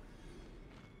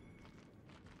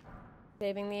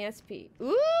 Saving the SP.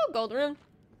 Ooh, gold rune.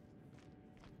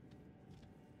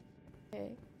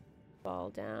 Okay. Fall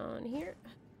down here.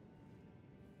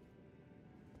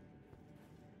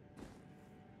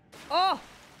 Oh!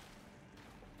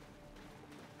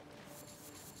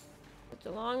 It's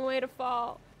a long way to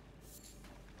fall.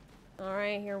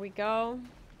 Alright, here we go.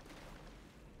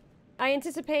 I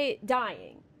anticipate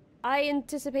dying. I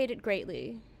anticipate it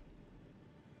greatly.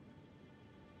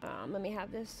 Let me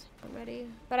have this. I'm ready.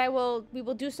 But we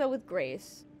will do so with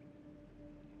grace.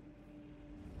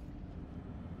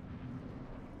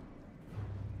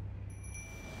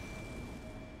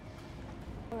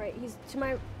 Alright, he's to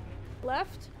my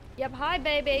left. Yep, hi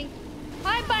baby.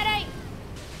 Hi buddy!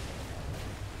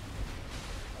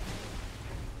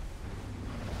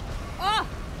 Oh!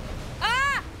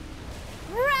 Ah!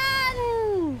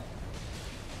 Run!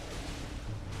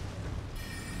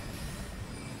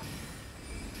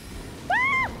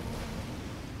 Ah!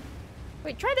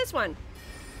 Wait, try this one.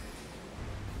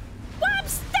 Oh, I'm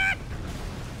stuck!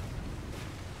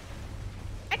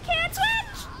 I can't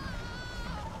switch!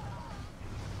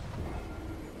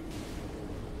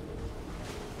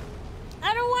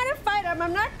 I don't want to fight him.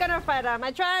 I'm not gonna fight him.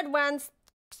 I tried once.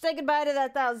 Say goodbye to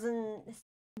that 1,000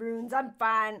 runes. I'm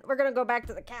fine. We're gonna go back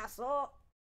to the castle.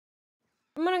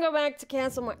 I'm gonna go back to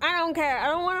cancel more. I don't care. I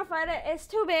don't want to fight it. It's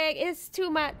too big. It's too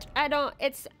much. I don't.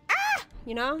 It's ah.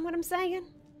 You know what I'm saying?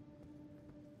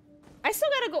 I still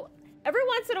gotta go. Every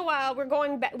once in a while, we're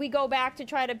going back. We go back to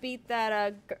try to beat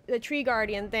that the tree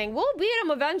guardian thing. We'll beat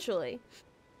him eventually.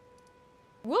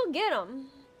 We'll get him.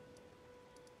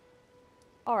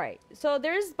 All right. So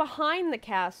there's behind the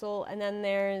castle, and then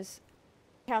there's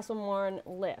Castle Morn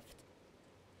lift.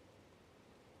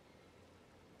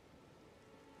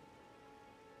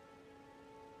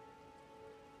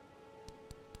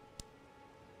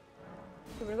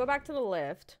 So we're gonna go back to the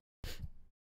lift.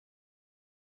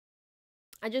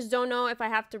 I just don't know if I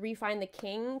have to re-find the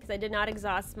king, because I did not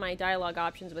exhaust my dialogue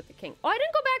options with the king. Oh, I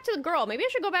didn't go back to the girl. Maybe I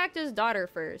should go back to his daughter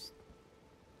first.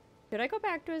 Should I go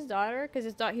back to his daughter?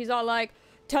 Because he's all like,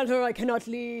 tell her I cannot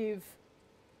leave.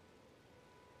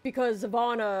 Because of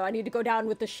honor, I need to go down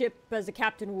with the ship as a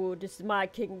captain would. This is my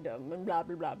kingdom, and blah,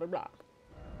 blah, blah, blah, blah.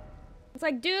 It's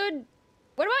like, dude,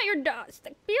 what about your daughter? Stay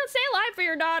alive for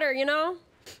your daughter, you know?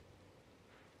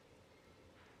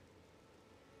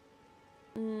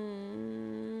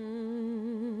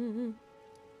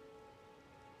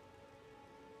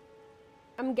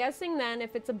 I'm guessing then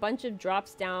if it's a bunch of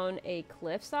drops down a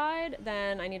cliffside,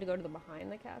 then I need to go to the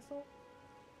behind the castle.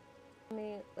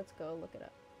 Let's go look it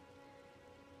up.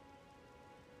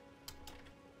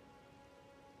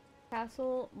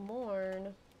 Castle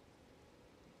Morn.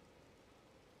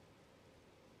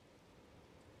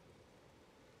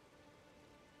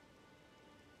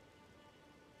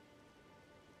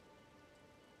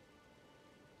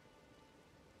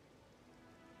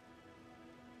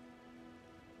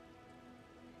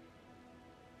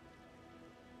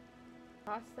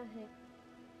 Cross the hill.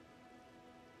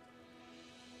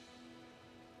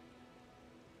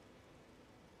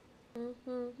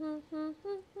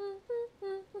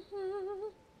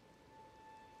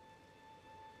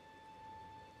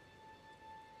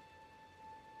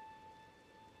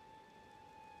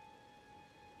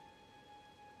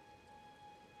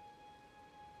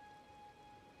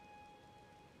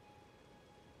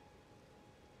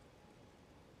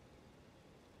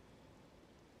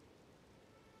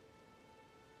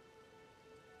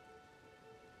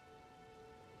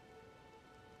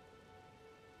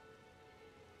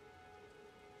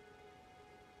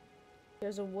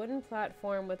 There's a wooden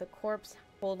platform with a corpse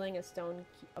holding a stone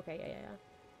key. Okay, yeah.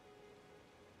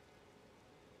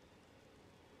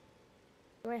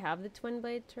 Do I have the twin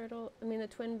blade turtle? I mean the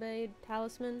twin blade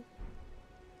talisman?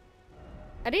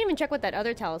 I didn't even check what that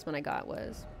other talisman I got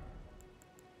was.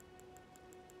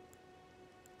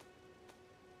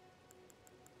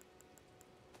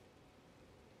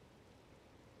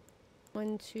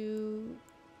 One, two...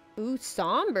 Ooh,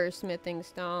 somber smithing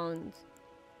stones.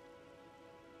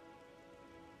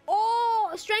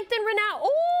 Oh! Strengthen renown!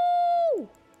 Oh!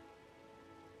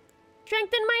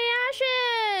 Strengthen my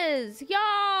ashes! Yo!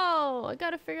 I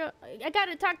gotta figure out... I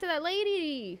gotta talk to that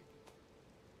lady!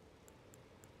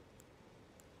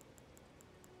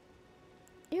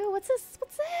 Ew, what's this?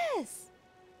 What's this?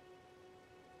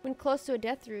 When close to a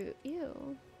death root.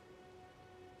 Ew.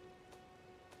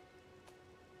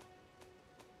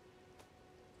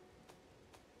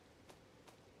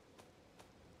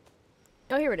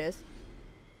 Oh, here it is.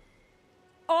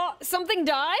 Oh, something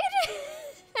died?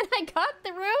 And I got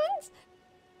the runes?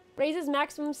 Raises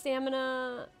maximum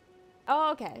stamina.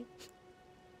 Oh, okay.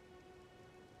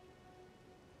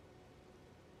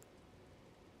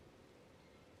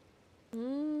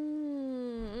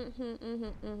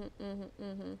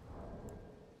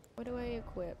 What do I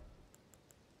equip?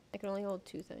 I can only hold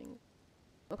 2 things.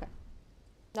 Okay.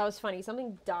 That was funny.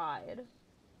 Something died.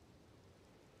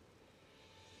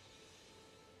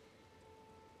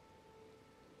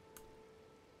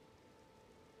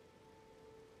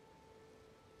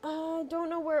 I don't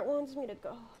know where it wants me to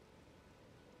go.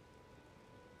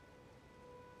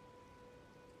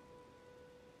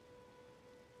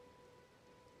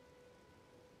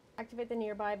 Activate the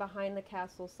nearby behind the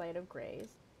castle site of Grays.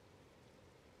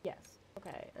 Yes.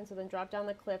 Okay. And so then drop down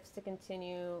the cliffs to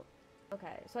continue.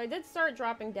 Okay. So I did start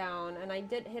dropping down, and I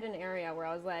did hit an area where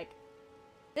I was like,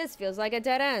 this feels like a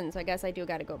dead end. So I guess I do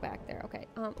gotta go back there. Okay.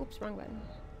 Oops, wrong button.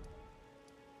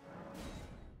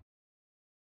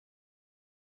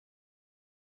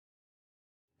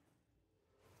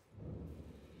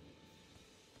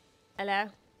 Hello?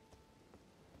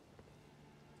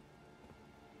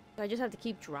 Do I just have to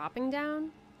keep dropping down?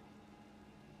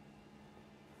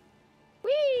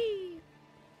 Whee!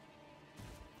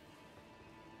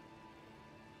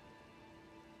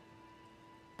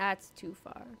 That's too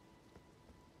far.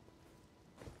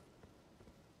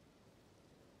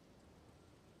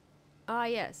 Ah,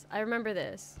 yes. I remember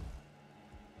this.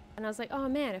 And I was like, oh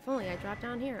man, if only I dropped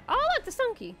down here. Oh, look, the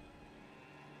stone key!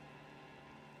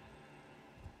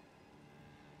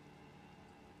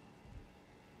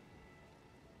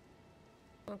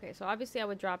 Okay, so obviously I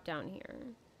would drop down here.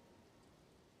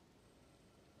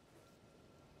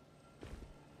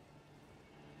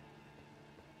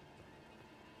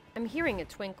 I'm hearing a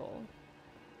twinkle.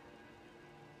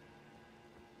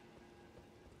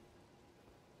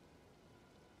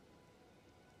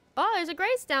 Oh, there's a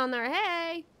Grace down there.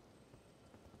 Hey!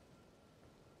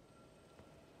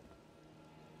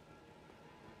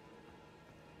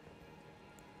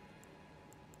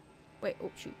 Wait, oh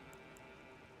shoot.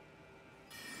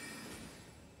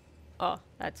 Oh,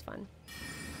 that's fun.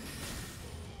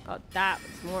 Oh, that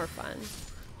was more fun.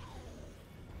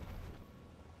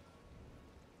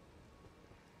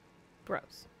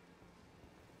 Gross.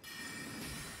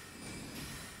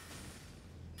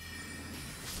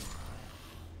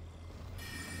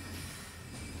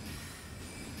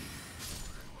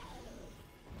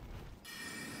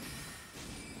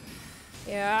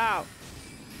 Yeah.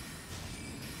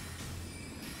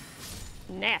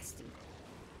 Nasty.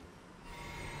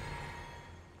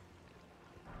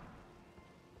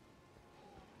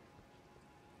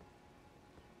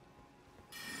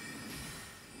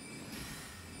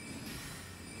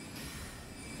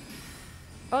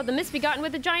 Oh, the misbegotten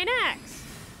with the giant axe.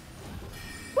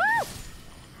 Woo!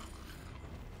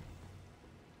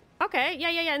 Okay,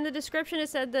 yeah. In the description it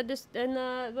said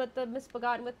the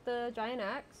misbegotten with the giant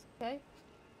axe. Okay.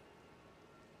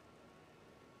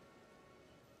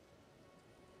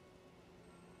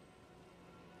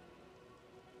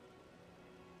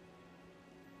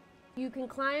 You can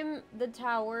climb the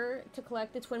tower to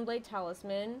collect the Twin Blade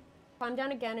Talisman. Climb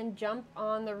down again and jump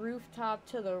on the rooftop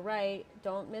to the right.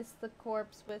 Don't miss the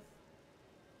corpse with...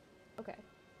 Okay.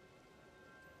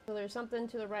 So there's something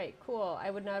to the right. Cool. I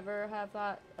would never have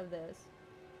thought of this.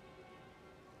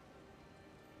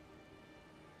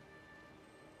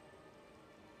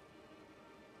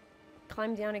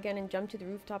 Climb down again and jump to the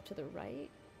rooftop to the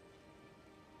right.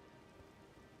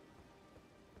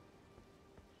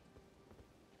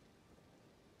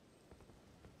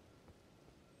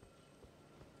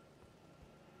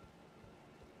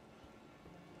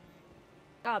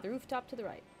 Ah, the rooftop to the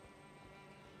right.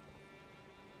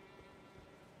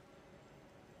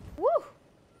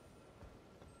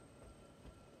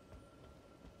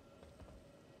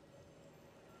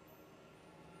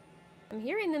 I'm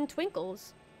hearing them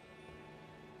twinkles.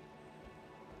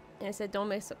 And I said don't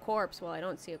miss a corpse. Well, I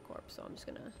don't see a corpse, so I'm just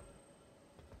gonna...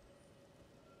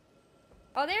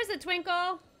 Oh, there's a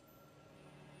twinkle!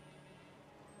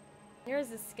 There's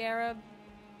the scarab.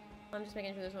 I'm just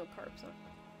making sure there's no corpse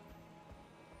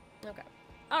on. Okay.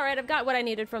 Alright, I've got what I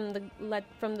needed from the...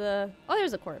 Oh,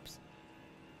 there's a corpse.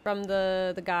 From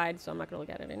the guide, so I'm not gonna look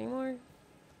at it anymore.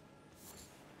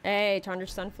 Hey,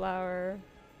 Tarnished sunflower.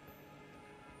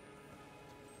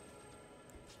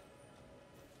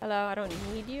 Hello, I don't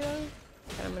need you.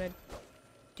 But I'm gonna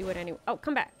do it anyway. Oh,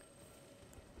 come back.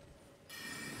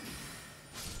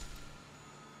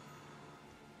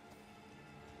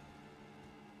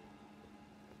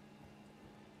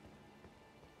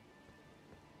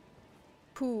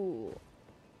 Cool.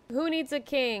 Who needs a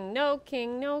king? No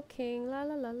king, no king. La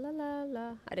la la la la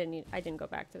la. I didn't go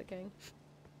back to the king.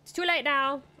 It's too late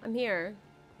now. I'm here.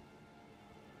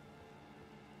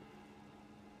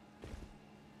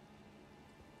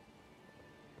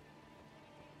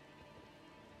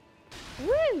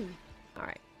 Woo!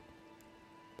 Alright.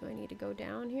 Do I need to go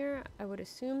down here? I would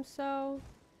assume so.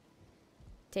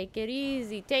 Take it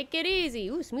easy. Take it easy.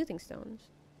 Ooh, smoothing stones.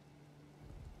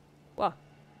 Whoa.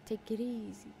 Take it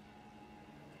easy.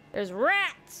 There's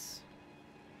rats!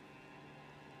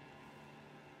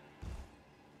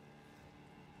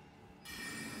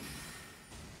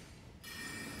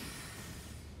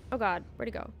 Oh god, where'd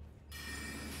he go?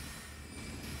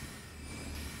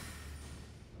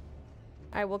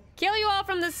 I will kill you all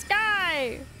from the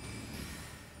sky!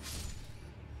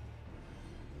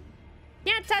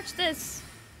 Can't touch this!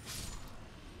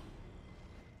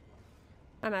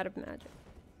 I'm out of magic.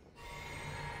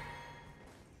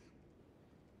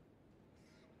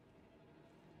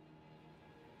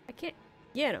 I can't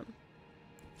get him.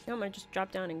 No, I'm gonna just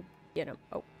drop down and get him.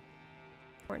 Oh.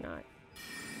 Or not.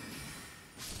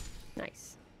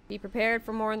 Nice. Be prepared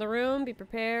for more in the room. Be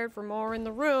prepared for more in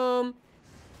the room.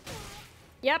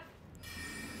 Yep.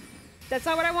 That's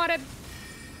not what I wanted.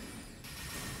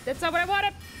 That's not what I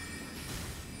wanted.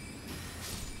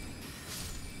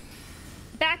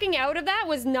 Backing out of that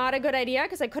was not a good idea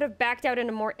because I could have backed out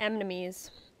into more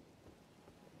enemies.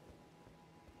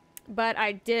 But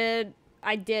I did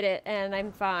it and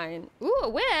I'm fine. Ooh, a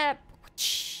whip.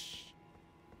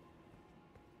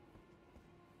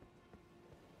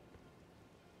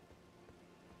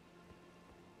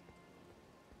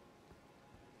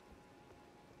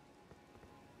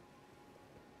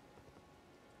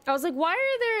 I was like, why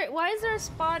is there a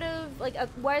spot of, like,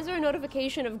 why is there a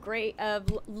notification of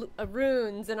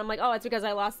runes? And I'm like, oh, it's because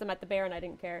I lost them at the bear and I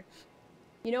didn't care.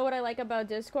 You know what I like about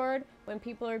Discord? When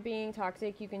people are being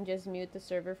toxic, you can just mute the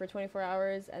server for 24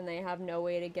 hours and they have no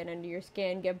way to get under your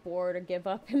skin, get bored, or give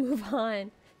up and move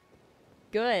on.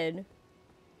 Good.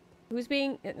 Who's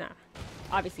being... Nah.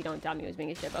 Obviously don't tell me who's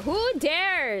being a shit, but who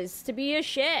dares to be a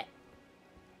shit?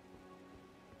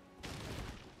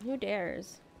 Who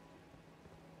dares?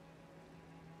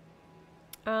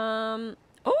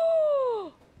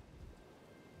 Oh!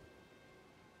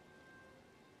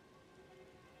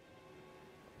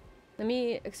 Let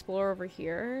me explore over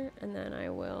here, and then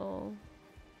I will...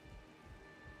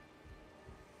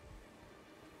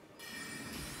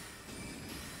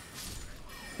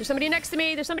 There's somebody next to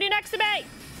me! There's somebody next to me!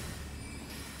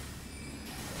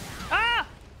 Ah!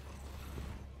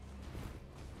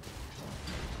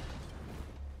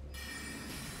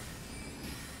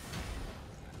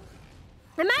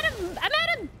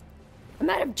 I'm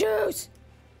out of juice!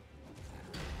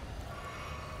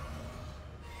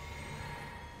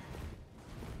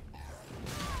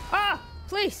 Ah!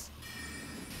 Please!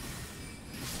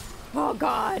 Oh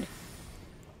god!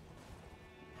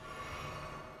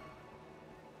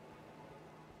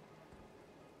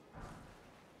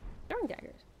 Throwing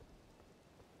daggers.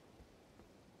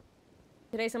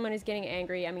 Today someone is getting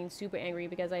angry, I mean super angry,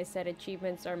 because I said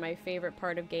achievements are my favorite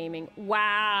part of gaming.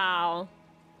 Wow!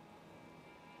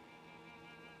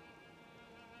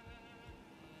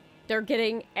 They're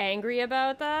getting angry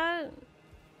about that?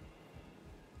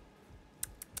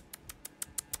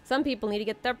 Some people need to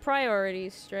get their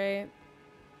priorities straight.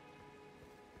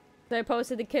 So I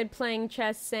posted the kid playing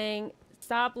chess saying,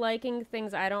 "Stop liking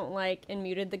things I don't like," and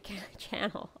muted the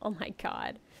channel. Oh my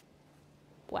god.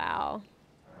 Wow.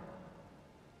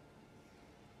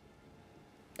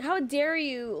 How dare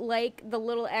you like the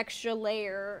little extra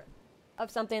layer of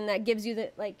something that gives you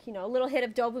the, like, you know, a little hit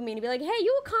of dopamine to be like, hey,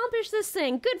 you accomplished this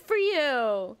thing. Good for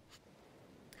you.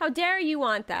 How dare you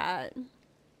want that?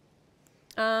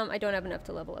 I don't have enough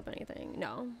to level up anything.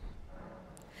 No.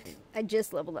 I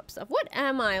just leveled up stuff. What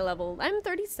am I leveled? I'm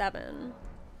 37.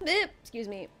 Excuse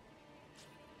me.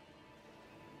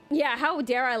 Yeah, how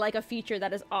dare I like a feature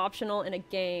that is optional in a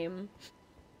game?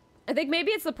 I think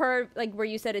maybe it's the part, like, where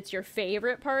you said it's your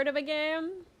favorite part of a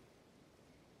game.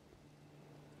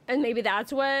 And maybe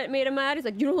that's what made him mad. He's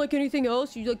like, you don't like anything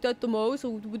else? You like that the most? So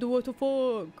what the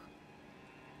fuck?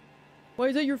 Why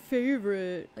is that your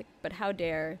favorite? Like, but how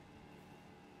dare?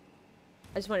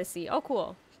 I just want to see. Oh,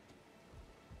 cool.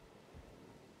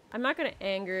 I'm not gonna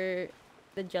anger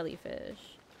the jellyfish.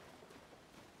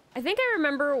 I think I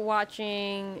remember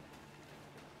watching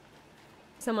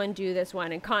someone do this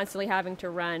one and constantly having to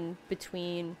run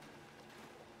between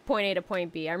point A to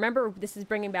point B. I remember this is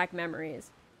bringing back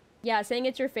memories. Yeah, saying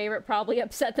it's your favorite probably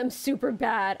upset them super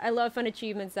bad. I love fun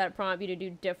achievements that prompt you to do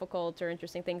difficult or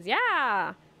interesting things.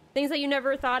 Yeah! Things that you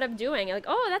never thought of doing. You're like,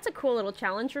 oh, that's a cool little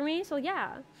challenge for me. So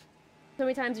yeah. So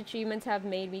many times achievements have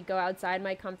made me go outside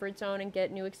my comfort zone and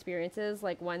get new experiences,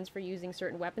 like ones for using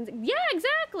certain weapons. Yeah,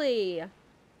 exactly!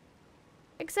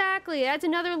 Exactly. Adds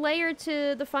another layer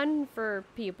to the fun for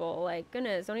people. Like,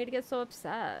 goodness, don't need to get so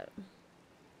upset.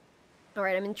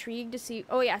 Alright, I'm intrigued to see...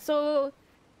 Oh yeah, so...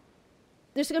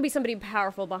 There's gonna be somebody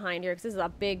powerful behind here, because this is a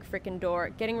big freaking door.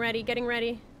 Getting ready, getting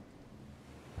ready.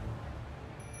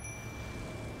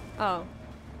 Oh.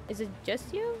 Is it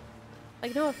just you?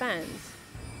 Like, no offense.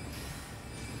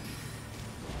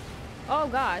 Oh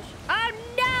gosh. Oh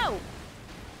no!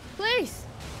 Please!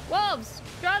 Wolves!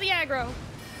 Draw the aggro!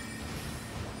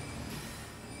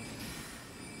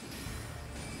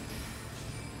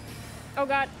 Oh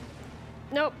god.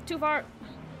 Nope, too far.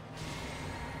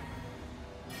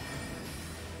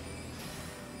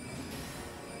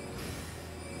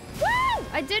 Woo!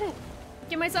 I didn't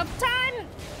give myself time!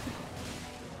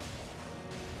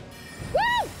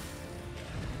 Woo!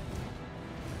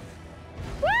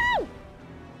 Woo!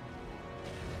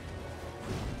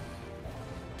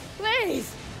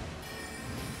 Please!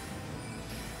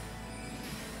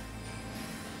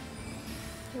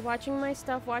 You're watching my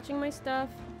stuff, watching my stuff.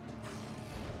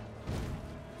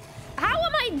 How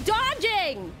am I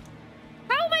dodging?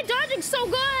 How am I dodging so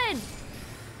good?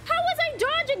 How was I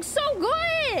dodging so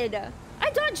good? I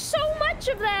dodged so much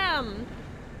of them.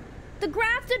 The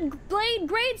grafted blade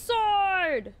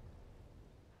greatsword.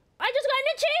 I just got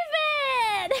an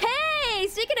achievement. Hey,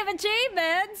 speaking of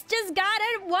achievements, just got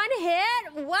it one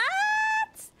hit.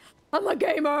 What? I'm a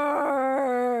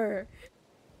gamer.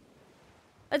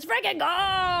 Let's freaking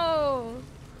go.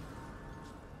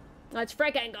 Let's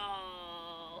freaking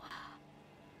go.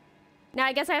 Now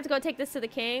I guess I have to go take this to the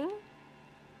king.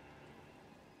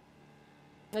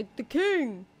 Like, the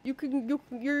king!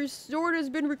 Your sword has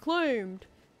been reclaimed.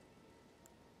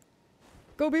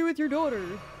 Go be with your daughter.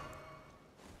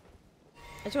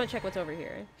 I just want to check what's over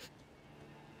here.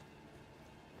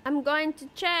 I'm going to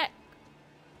check.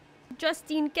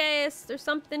 Just in case there's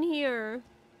something here.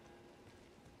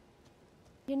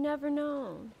 You never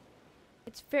know.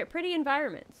 It's pretty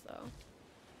environments, though.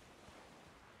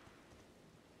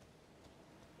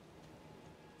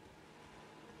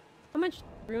 How much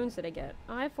runes did I get?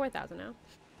 Oh, I have 4,000 now.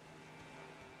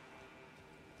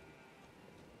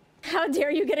 How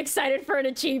dare you get excited for an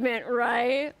achievement,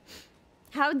 right?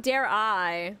 How dare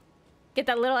I get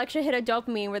that little extra hit of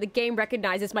dopamine where the game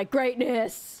recognizes my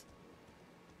greatness?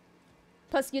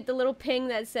 Plus you get the little ping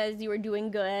that says you were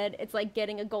doing good. It's like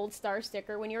getting a gold star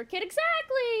sticker when you're a kid.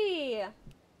 Exactly!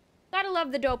 Gotta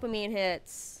love the dopamine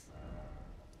hits.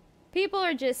 People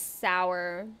are just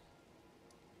sour.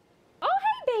 Oh,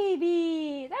 hey,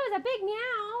 baby! That was a big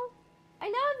meow. I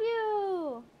love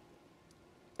you.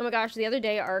 Oh my gosh, the other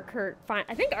day Ark heard...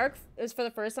 I think Ark was for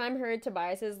the first time heard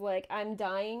Tobias's, like, I'm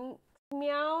dying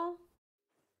meow.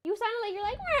 You sounded like you're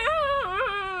like...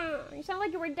 Meow. You sound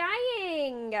like you were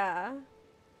dying.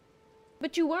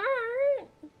 But you weren't.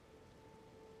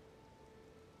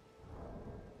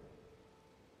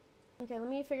 Okay, let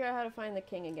me figure out how to find the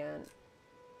king again.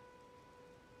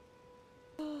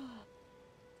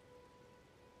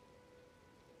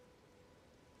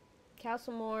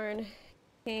 Castle Morn,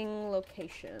 king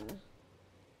location.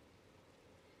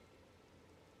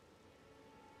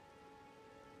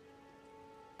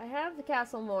 I have the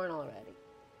Castle Morn already.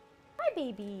 Hi,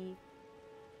 baby.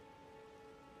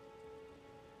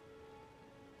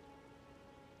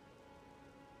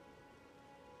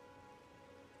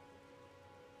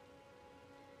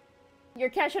 Your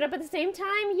cat showed up at the same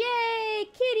time? Yay!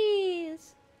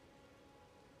 Kitties!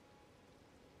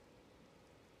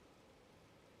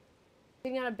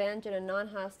 Sitting on a bench in a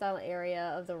non-hostile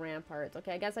area of the ramparts.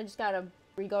 Okay, I guess I just gotta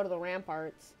re-go to the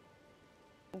ramparts.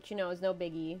 Which, you know, is no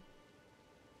biggie.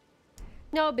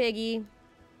 No biggie.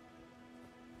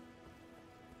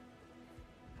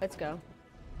 Let's go.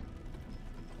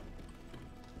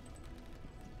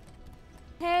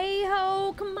 Hey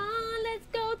ho, come on, let's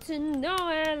go to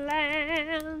Nowhere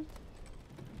Land.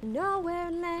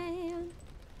 Nowhere Land.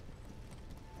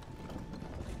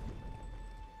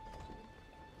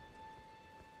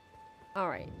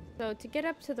 Alright, so to get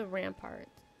up to the rampart.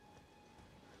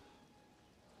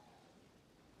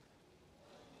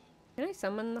 Can I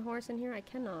summon the horse in here? I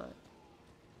cannot.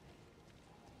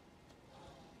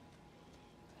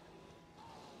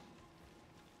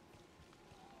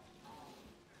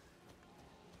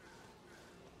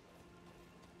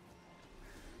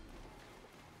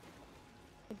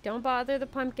 Don't bother the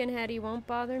pumpkin head, he won't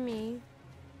bother me.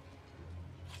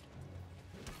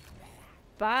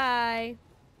 Bye.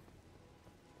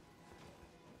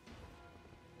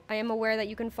 I am aware that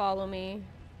you can follow me.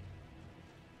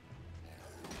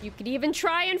 You could even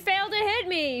try and fail to hit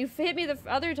me! You hit me the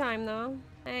other time, though.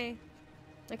 Hey.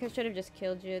 Like, I should have just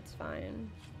killed you, it's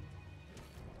fine.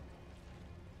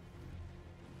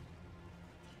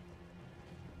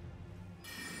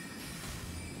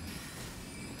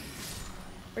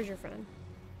 Where's your friend?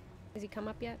 Has he come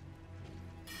up yet?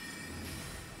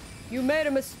 You made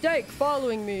a mistake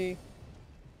following me!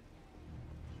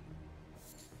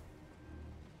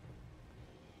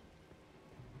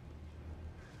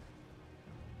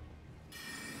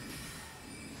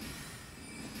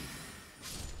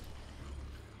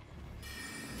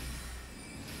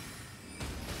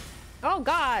 Oh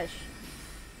gosh!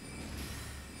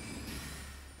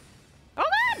 Oh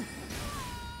man!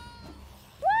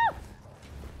 Woo!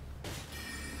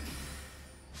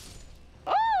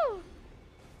 Oh!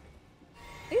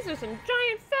 These are some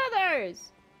giant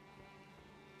feathers!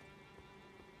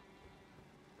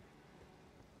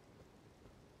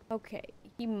 Okay,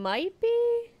 he might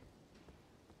be?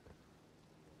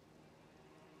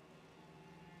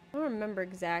 I don't remember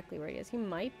exactly where he is. He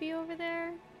might be over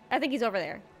there. I think he's over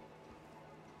there.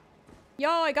 Yo,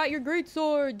 I got your great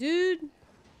sword, dude.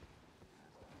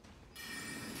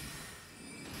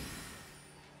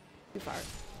 Too far.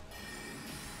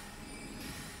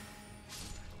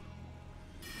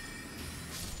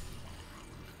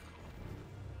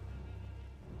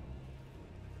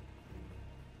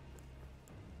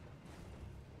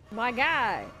 My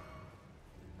guy.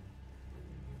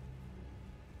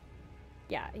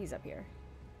 Yeah, he's up here.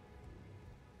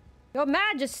 Your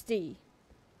Majesty.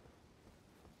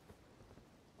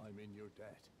 I'm in your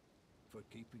debt for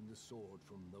keeping the sword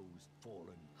from those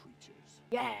fallen creatures.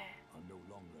 Yeah. I'm no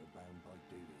longer bound by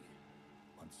duty.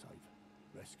 Once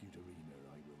I've rescued Arena,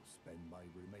 I will spend my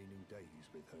remaining days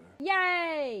with her.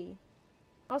 Yay!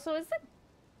 Also, is the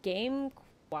game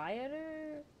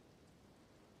quieter?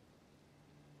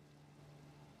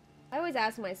 I always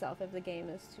ask myself if the game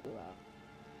is too loud.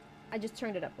 I just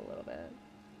turned it up a little bit.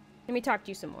 Let me talk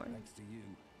to you some more. Thanks to you,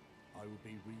 I will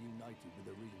be reunited with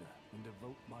Arena and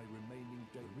devote my remaining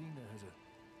day. Arena has a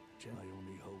gem. I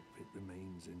only hope it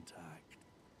remains intact.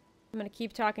 I'm gonna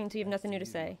keep talking until you have nothing new to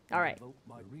say. Alright.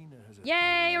 Has a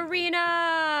Yay,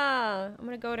 Arena! I'm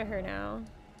gonna go to her now.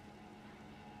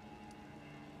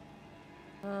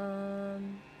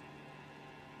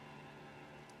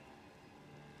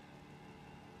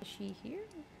 Is she here?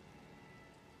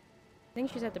 I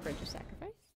think she's at the Bridge of Sacrifice.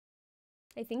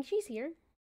 I think she's here.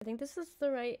 I think this is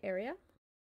the right area.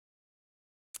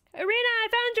 Arena, I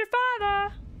found your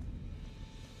father!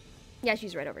 Yeah,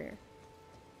 she's right over here.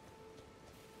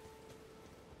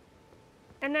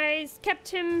 And I kept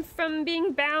him from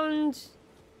being bound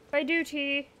by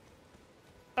duty.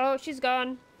 Oh, she's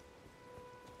gone.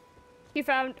 He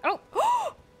found... Oh!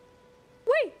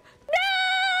 Wait!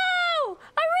 No!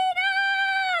 Arena!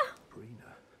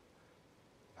 Arena,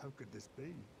 how could this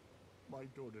be? My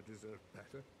daughter deserved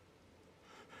better.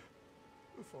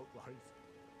 The fault lies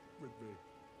with me.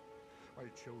 I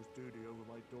chose duty over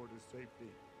my daughter's safety.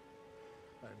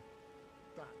 And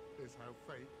that is how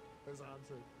fate has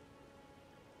answered.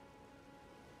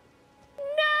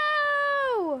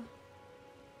 No!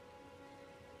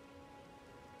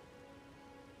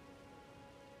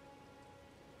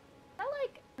 Is that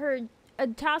like a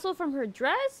tassel from her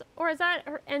dress? Or is that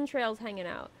her entrails hanging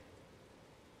out?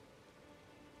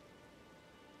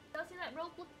 Y'all see that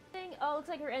rope thing? Oh, looks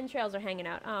like her entrails are hanging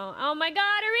out. Oh my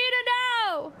god, Arena,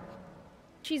 no!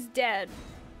 She's dead.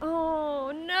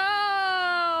 Oh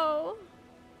no!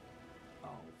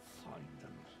 I'll find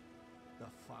them. The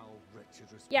foul wretched.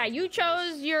 Yeah, you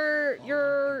chose your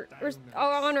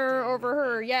honor over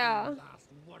her, yeah. Last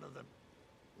one of them.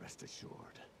 Rest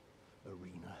assured,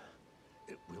 Arena,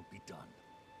 it will be done.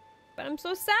 But I'm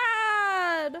so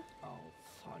sad! I'll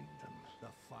find them. The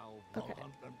foul will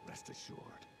hunt them, rest assured.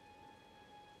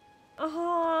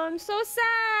 Oh, I'm so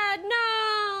sad. No,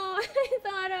 I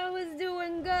thought I was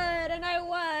doing good, and I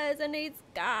was, and it's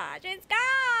God. It's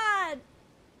God.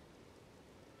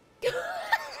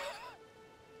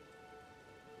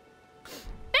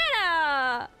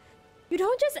 Better. You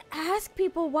don't just ask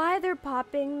people why they're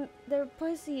popping their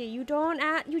pussy. You don't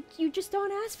ask. You just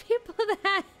don't ask people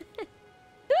that.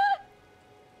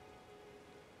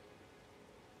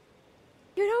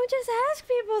 You don't just ask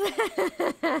people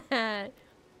that.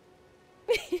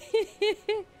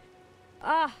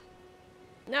 Ah,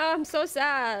 no, I'm so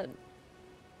sad.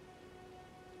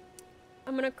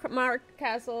 I'm gonna mark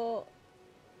Castle.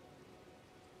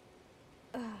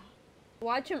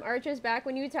 Watch him arch his back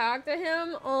when you talk to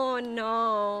him? Oh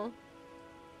no.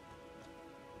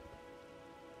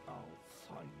 I'll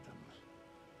find them.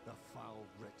 The foul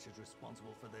wretches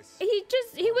responsible for this.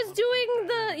 He was doing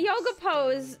the yoga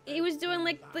pose. He was doing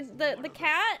like the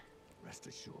cat. Rest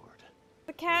assured.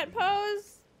 The cat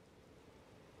pose.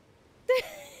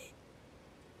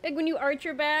 Like when you arch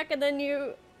your back and then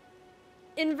you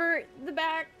invert the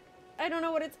back. I don't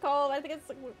know what it's called. I think it's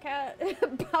like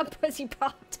cat pop pussy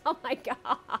popped. Oh my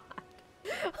god.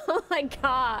 Oh my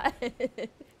god.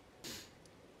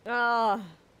 Oh.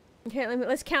 Okay,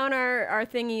 let's count our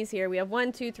thingies here. We have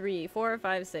 1, 2, 3, 4,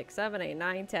 5, 6, 7, 8,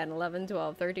 9, 10, 11,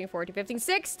 12, 13, 14, 15,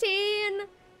 16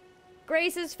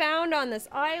 graces found on this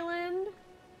island.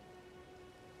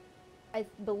 I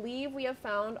believe we have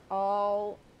found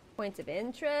all points of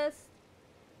interest.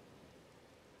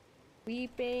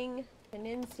 Weeping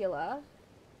Peninsula.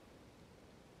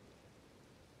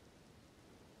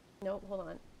 Nope, hold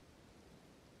on.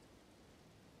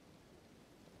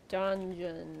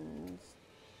 Dungeons.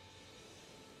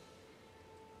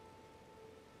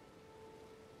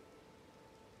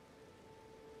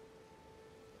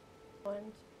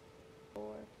 One,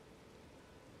 4.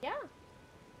 Yeah.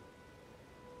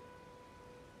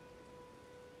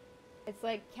 It's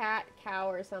like cat, cow,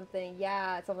 or something.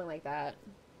 Yeah, it's something like that.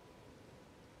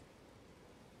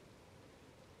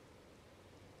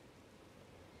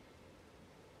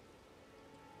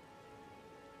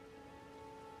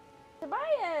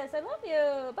 Tobias, I love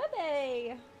you.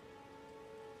 Bye-bye.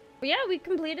 But yeah, we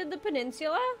completed the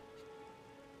peninsula.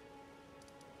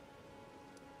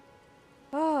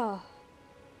 Oh.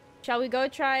 Shall we go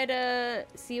try to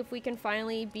see if we can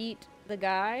finally beat the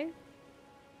guy?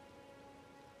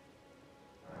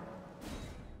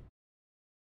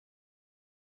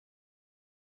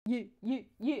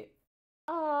 Yeah.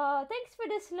 Oh, thanks for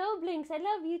the slow blinks. I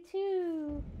love you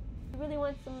too. I really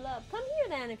want some love. Come here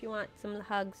then if you want some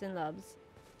hugs and loves.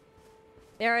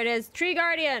 There it is. Tree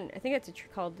Guardian. I think it's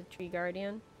called the Tree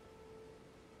Guardian.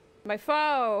 My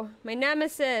foe. My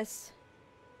nemesis.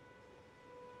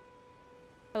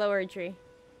 Hello, Erdtree.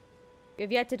 We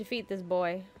have yet to defeat this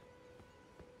boy.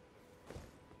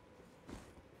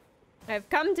 I've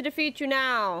come to defeat you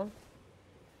now.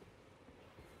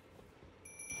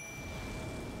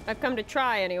 I've come to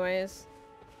try, anyways.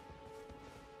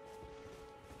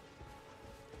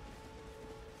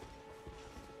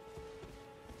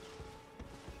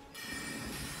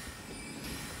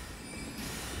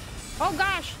 Oh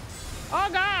gosh! Oh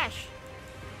gosh!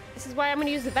 This is why I'm gonna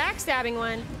use the backstabbing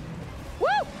one. Woo!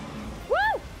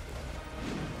 Woo!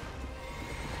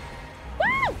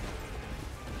 Woo!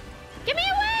 Get me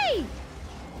away!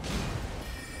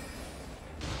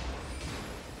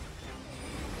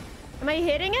 Am I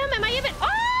hitting him? Am I even?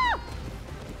 Oh!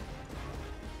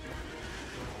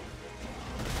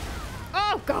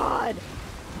 Oh God!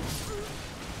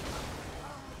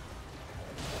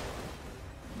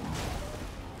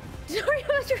 Sorry,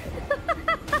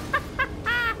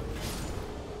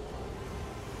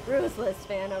 ruthless,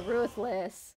 Fana,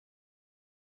 ruthless.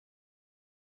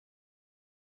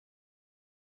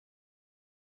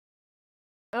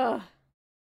 Ugh.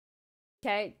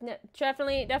 Okay, no,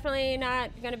 definitely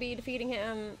not gonna be defeating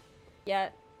him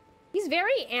yet. He's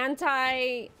very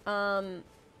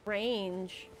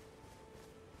range.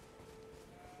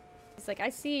 It's like, I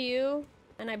see you,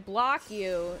 and I block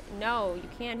you. No, you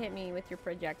can't hit me with your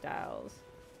projectiles.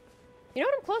 You know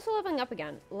what? I'm close to leveling up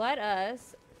again. Let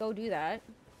us go do that.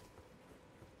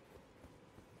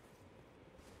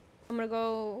 I'm gonna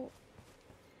go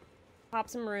pop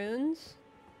some runes.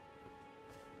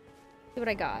 See what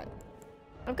I got.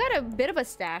 I've got a bit of a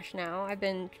stash now. I've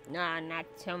been... Nah, not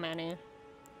too many.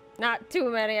 Not too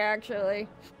many, actually.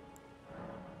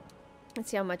 Let's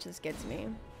see how much this gets me.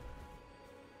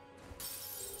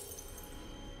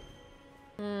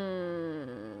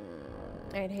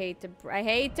 I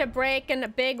hate to break in a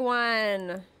big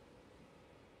one. I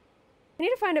need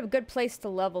to find a good place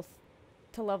to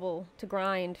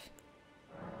grind.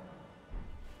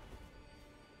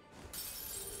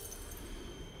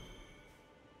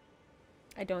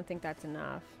 I don't think that's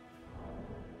enough.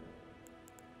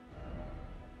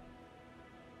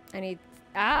 I need...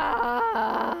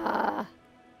 Ah!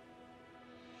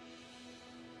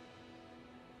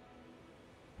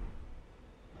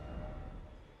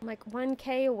 I'm like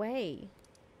 1K away.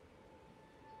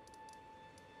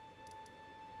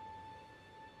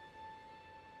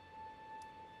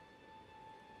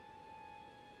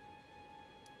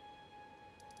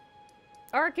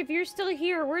 Ark, if you're still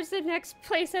here, where's the next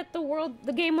place at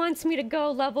the game wants me to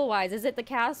go level-wise? Is it the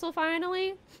castle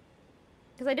finally?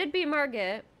 Because I did beat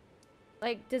Margit.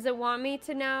 Like, does it want me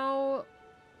to now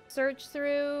search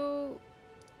through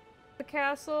the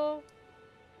castle?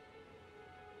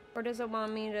 Or does it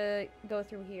want me to go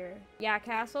through here? Yeah,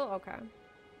 castle? Okay.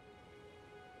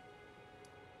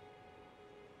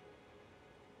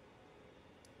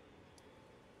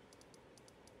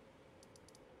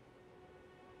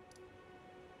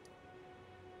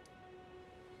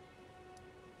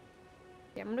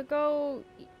 Yeah, I'm gonna go...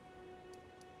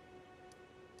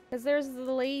 Because there's the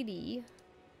lady.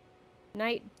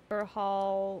 Knight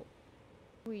Burhal.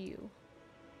 Who are you?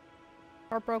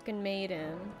 Heartbroken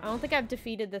Maiden. I don't think I've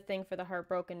defeated the thing for the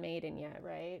Heartbroken Maiden yet,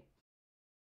 right?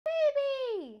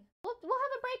 Baby! We'll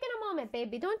have a break in a moment,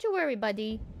 baby. Don't you worry,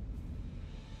 buddy.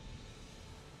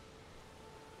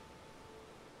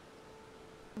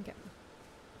 Okay.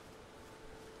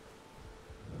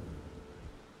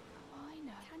 Oh, I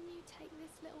know. Can you take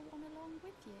this little one along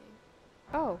with you?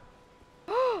 Oh.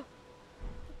 The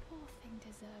poor thing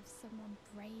deserves someone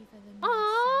braver than Aww!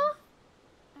 yourself.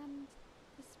 And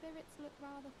the spirits look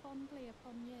rather fondly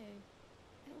upon you.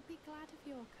 It'll be glad of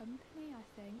your company, I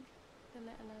think, the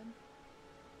little one.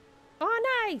 Oh,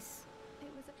 nice!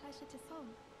 It was a pleasure to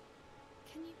song.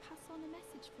 Can you pass on a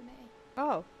message for me?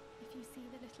 Oh. If you see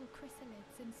the little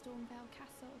chrysalids in Stormvale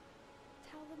Castle,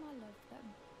 tell them I love them.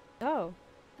 Oh.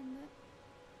 And that,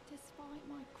 despite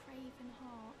my craven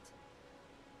heart,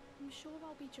 I'm sure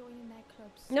I'll be joining their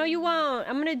club soon. No, you won't.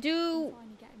 I'm gonna do... I'm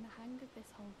finally getting the hang of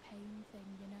this whole pain thing,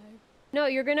 you know? No,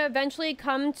 you're gonna eventually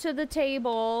come to the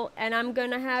table, and I'm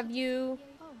gonna have you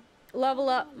level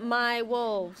up my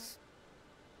wolves.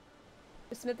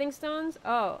 The smithing stones?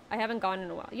 Oh, I haven't gone in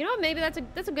a while. You know what? Maybe that's a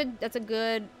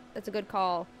good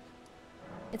call.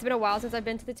 It's been a while since I've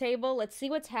been to the table. Let's see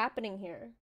what's happening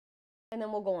here, and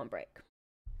then we'll go on break.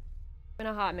 Been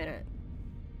a hot minute.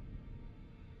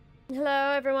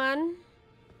 Hello, everyone.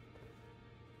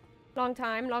 Long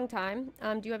time, long time.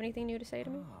 Do you have anything new to say to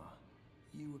me? Ah,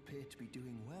 you appear to be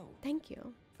doing well. Thank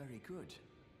you. Very good.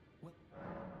 Well,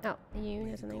 Oh, you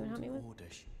know something you want to help me with?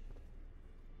 Brandish.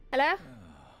 Hello? Ah,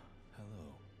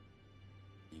 hello.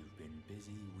 You've been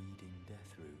busy weeding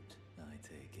Deathroot, I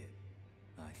take it.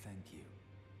 I thank you.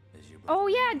 As your Oh brother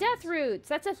yeah, knows, death roots.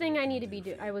 That's a thing I can need to do be for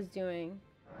you. I was doing.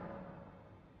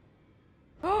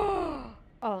 Oh,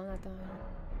 not that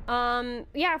one.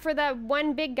 Yeah, for that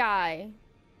one big guy.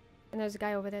 And there's a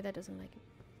guy over there that doesn't like it.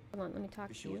 Hold on, let me talk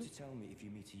Be to sure you. to tell me if you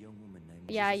meet a young woman named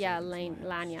Yeah, Mrs. yeah, Evans Lane, in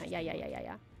my house, Lanya. just Yeah, a yeah, yeah, moment. yeah,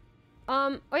 yeah.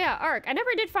 Oh yeah, Ark. I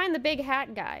never did find the big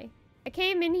hat guy. I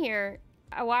came in here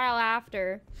a while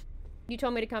after you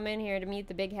told me to come in here to meet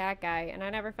the big hat guy, and I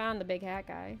never found the big hat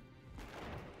guy.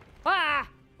 Ah!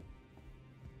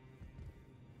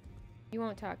 You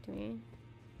won't talk to me.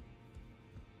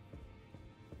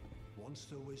 Once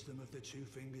the wisdom of the two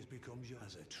fingers becomes yours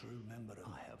as a true member of...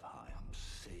 I have high on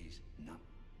seas. No.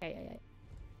 Yeah.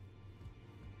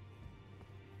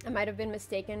 I might have been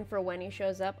mistaken for when he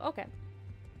shows up. Okay.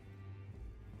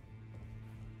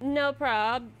 No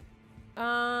prob.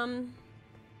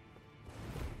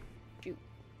 Shoot.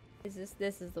 This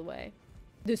is the way.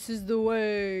 This is the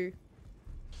way.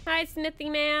 Hi, Smithy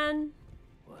man.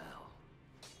 Well,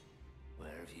 where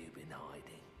have you been hiding?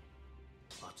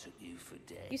 I took you for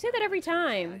dead. You say that every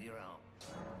time. You're out.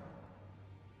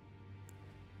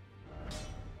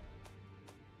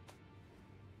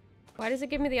 Why does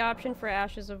it give me the option for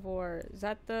Ashes of War? Is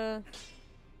that the...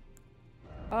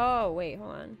 Oh, wait, hold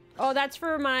on. Oh, that's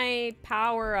for my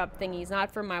power-up thingies,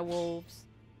 not for my wolves.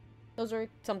 Those are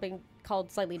something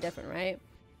called slightly different, right?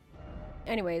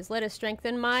 Anyways, let us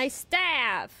strengthen my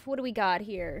staff! What do we got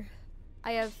here?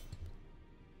 I have...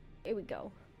 Here we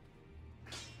go.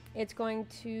 It's going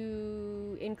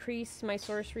to increase my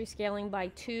sorcery scaling by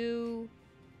 2.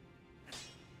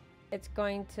 It's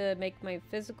going to make my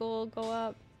physical go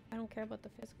up. I don't care about the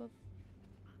physical.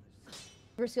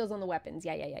 For skills on the weapons.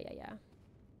 Yeah. I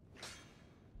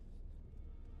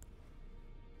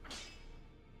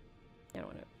don't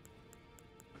want to.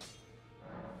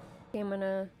 Okay, I'm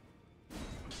gonna.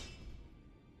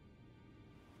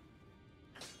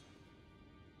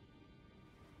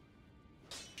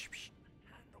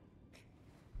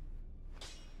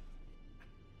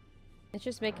 It's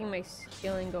just making my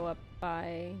skilling go up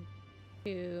by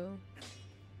 2.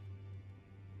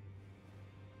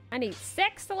 I need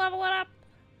 6 to level it up.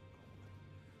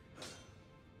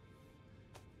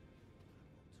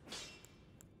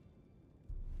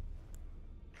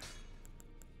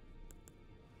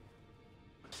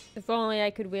 If only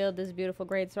I could wield this beautiful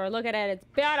greatsword. Look at it, it's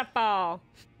beautiful!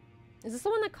 Is this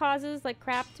the one that causes, like,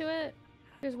 crap to it?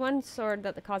 There's one sword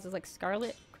that causes, like,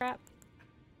 scarlet crap.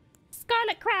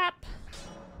 Scarlet crap!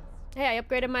 Hey, I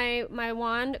upgraded my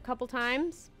wand a couple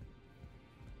times.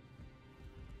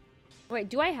 Wait,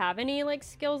 do I have any, like,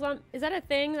 skills on... Is that a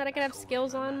thing that I can have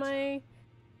skills on my...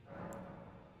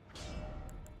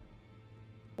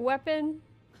 weapon?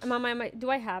 I'm on my... Do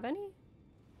I have any?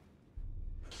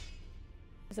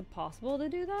 Is it possible to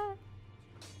do that?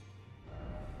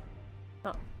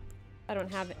 Oh. I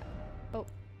don't have it. Oh.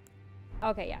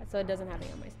 Okay, yeah, so it doesn't have any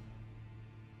on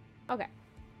my... Okay.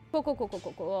 Cool, cool, cool, cool,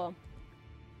 cool, cool.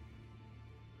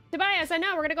 Tobias, I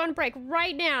know, we're gonna go on break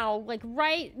right now. Like,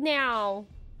 right now.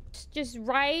 Just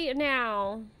right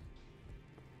now.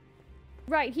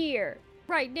 Right here.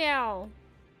 Right now.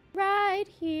 Right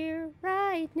here.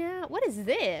 Right now. What is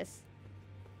this?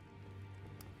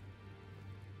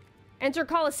 Enter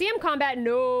Coliseum combat?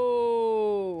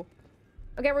 No.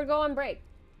 Okay, we're going on break.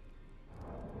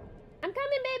 I'm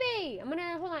coming, baby. I'm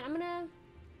gonna, hold on, I'm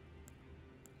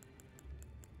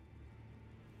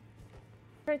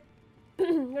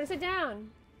gonna sit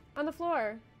down on the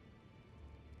floor.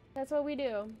 That's what we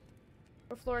do.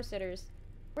 We're floor sitters.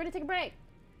 We're gonna take a break.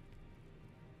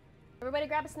 Everybody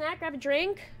grab a snack, grab a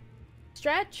drink,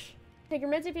 stretch, take your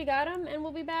meds if you got them, and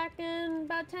we'll be back in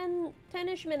about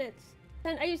 10-ish minutes.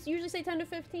 10, I usually say 10 to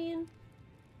 15.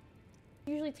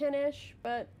 Usually 10-ish,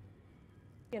 but,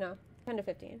 you know, 10 to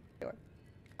 15. Sure.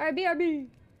 Alright, BRB.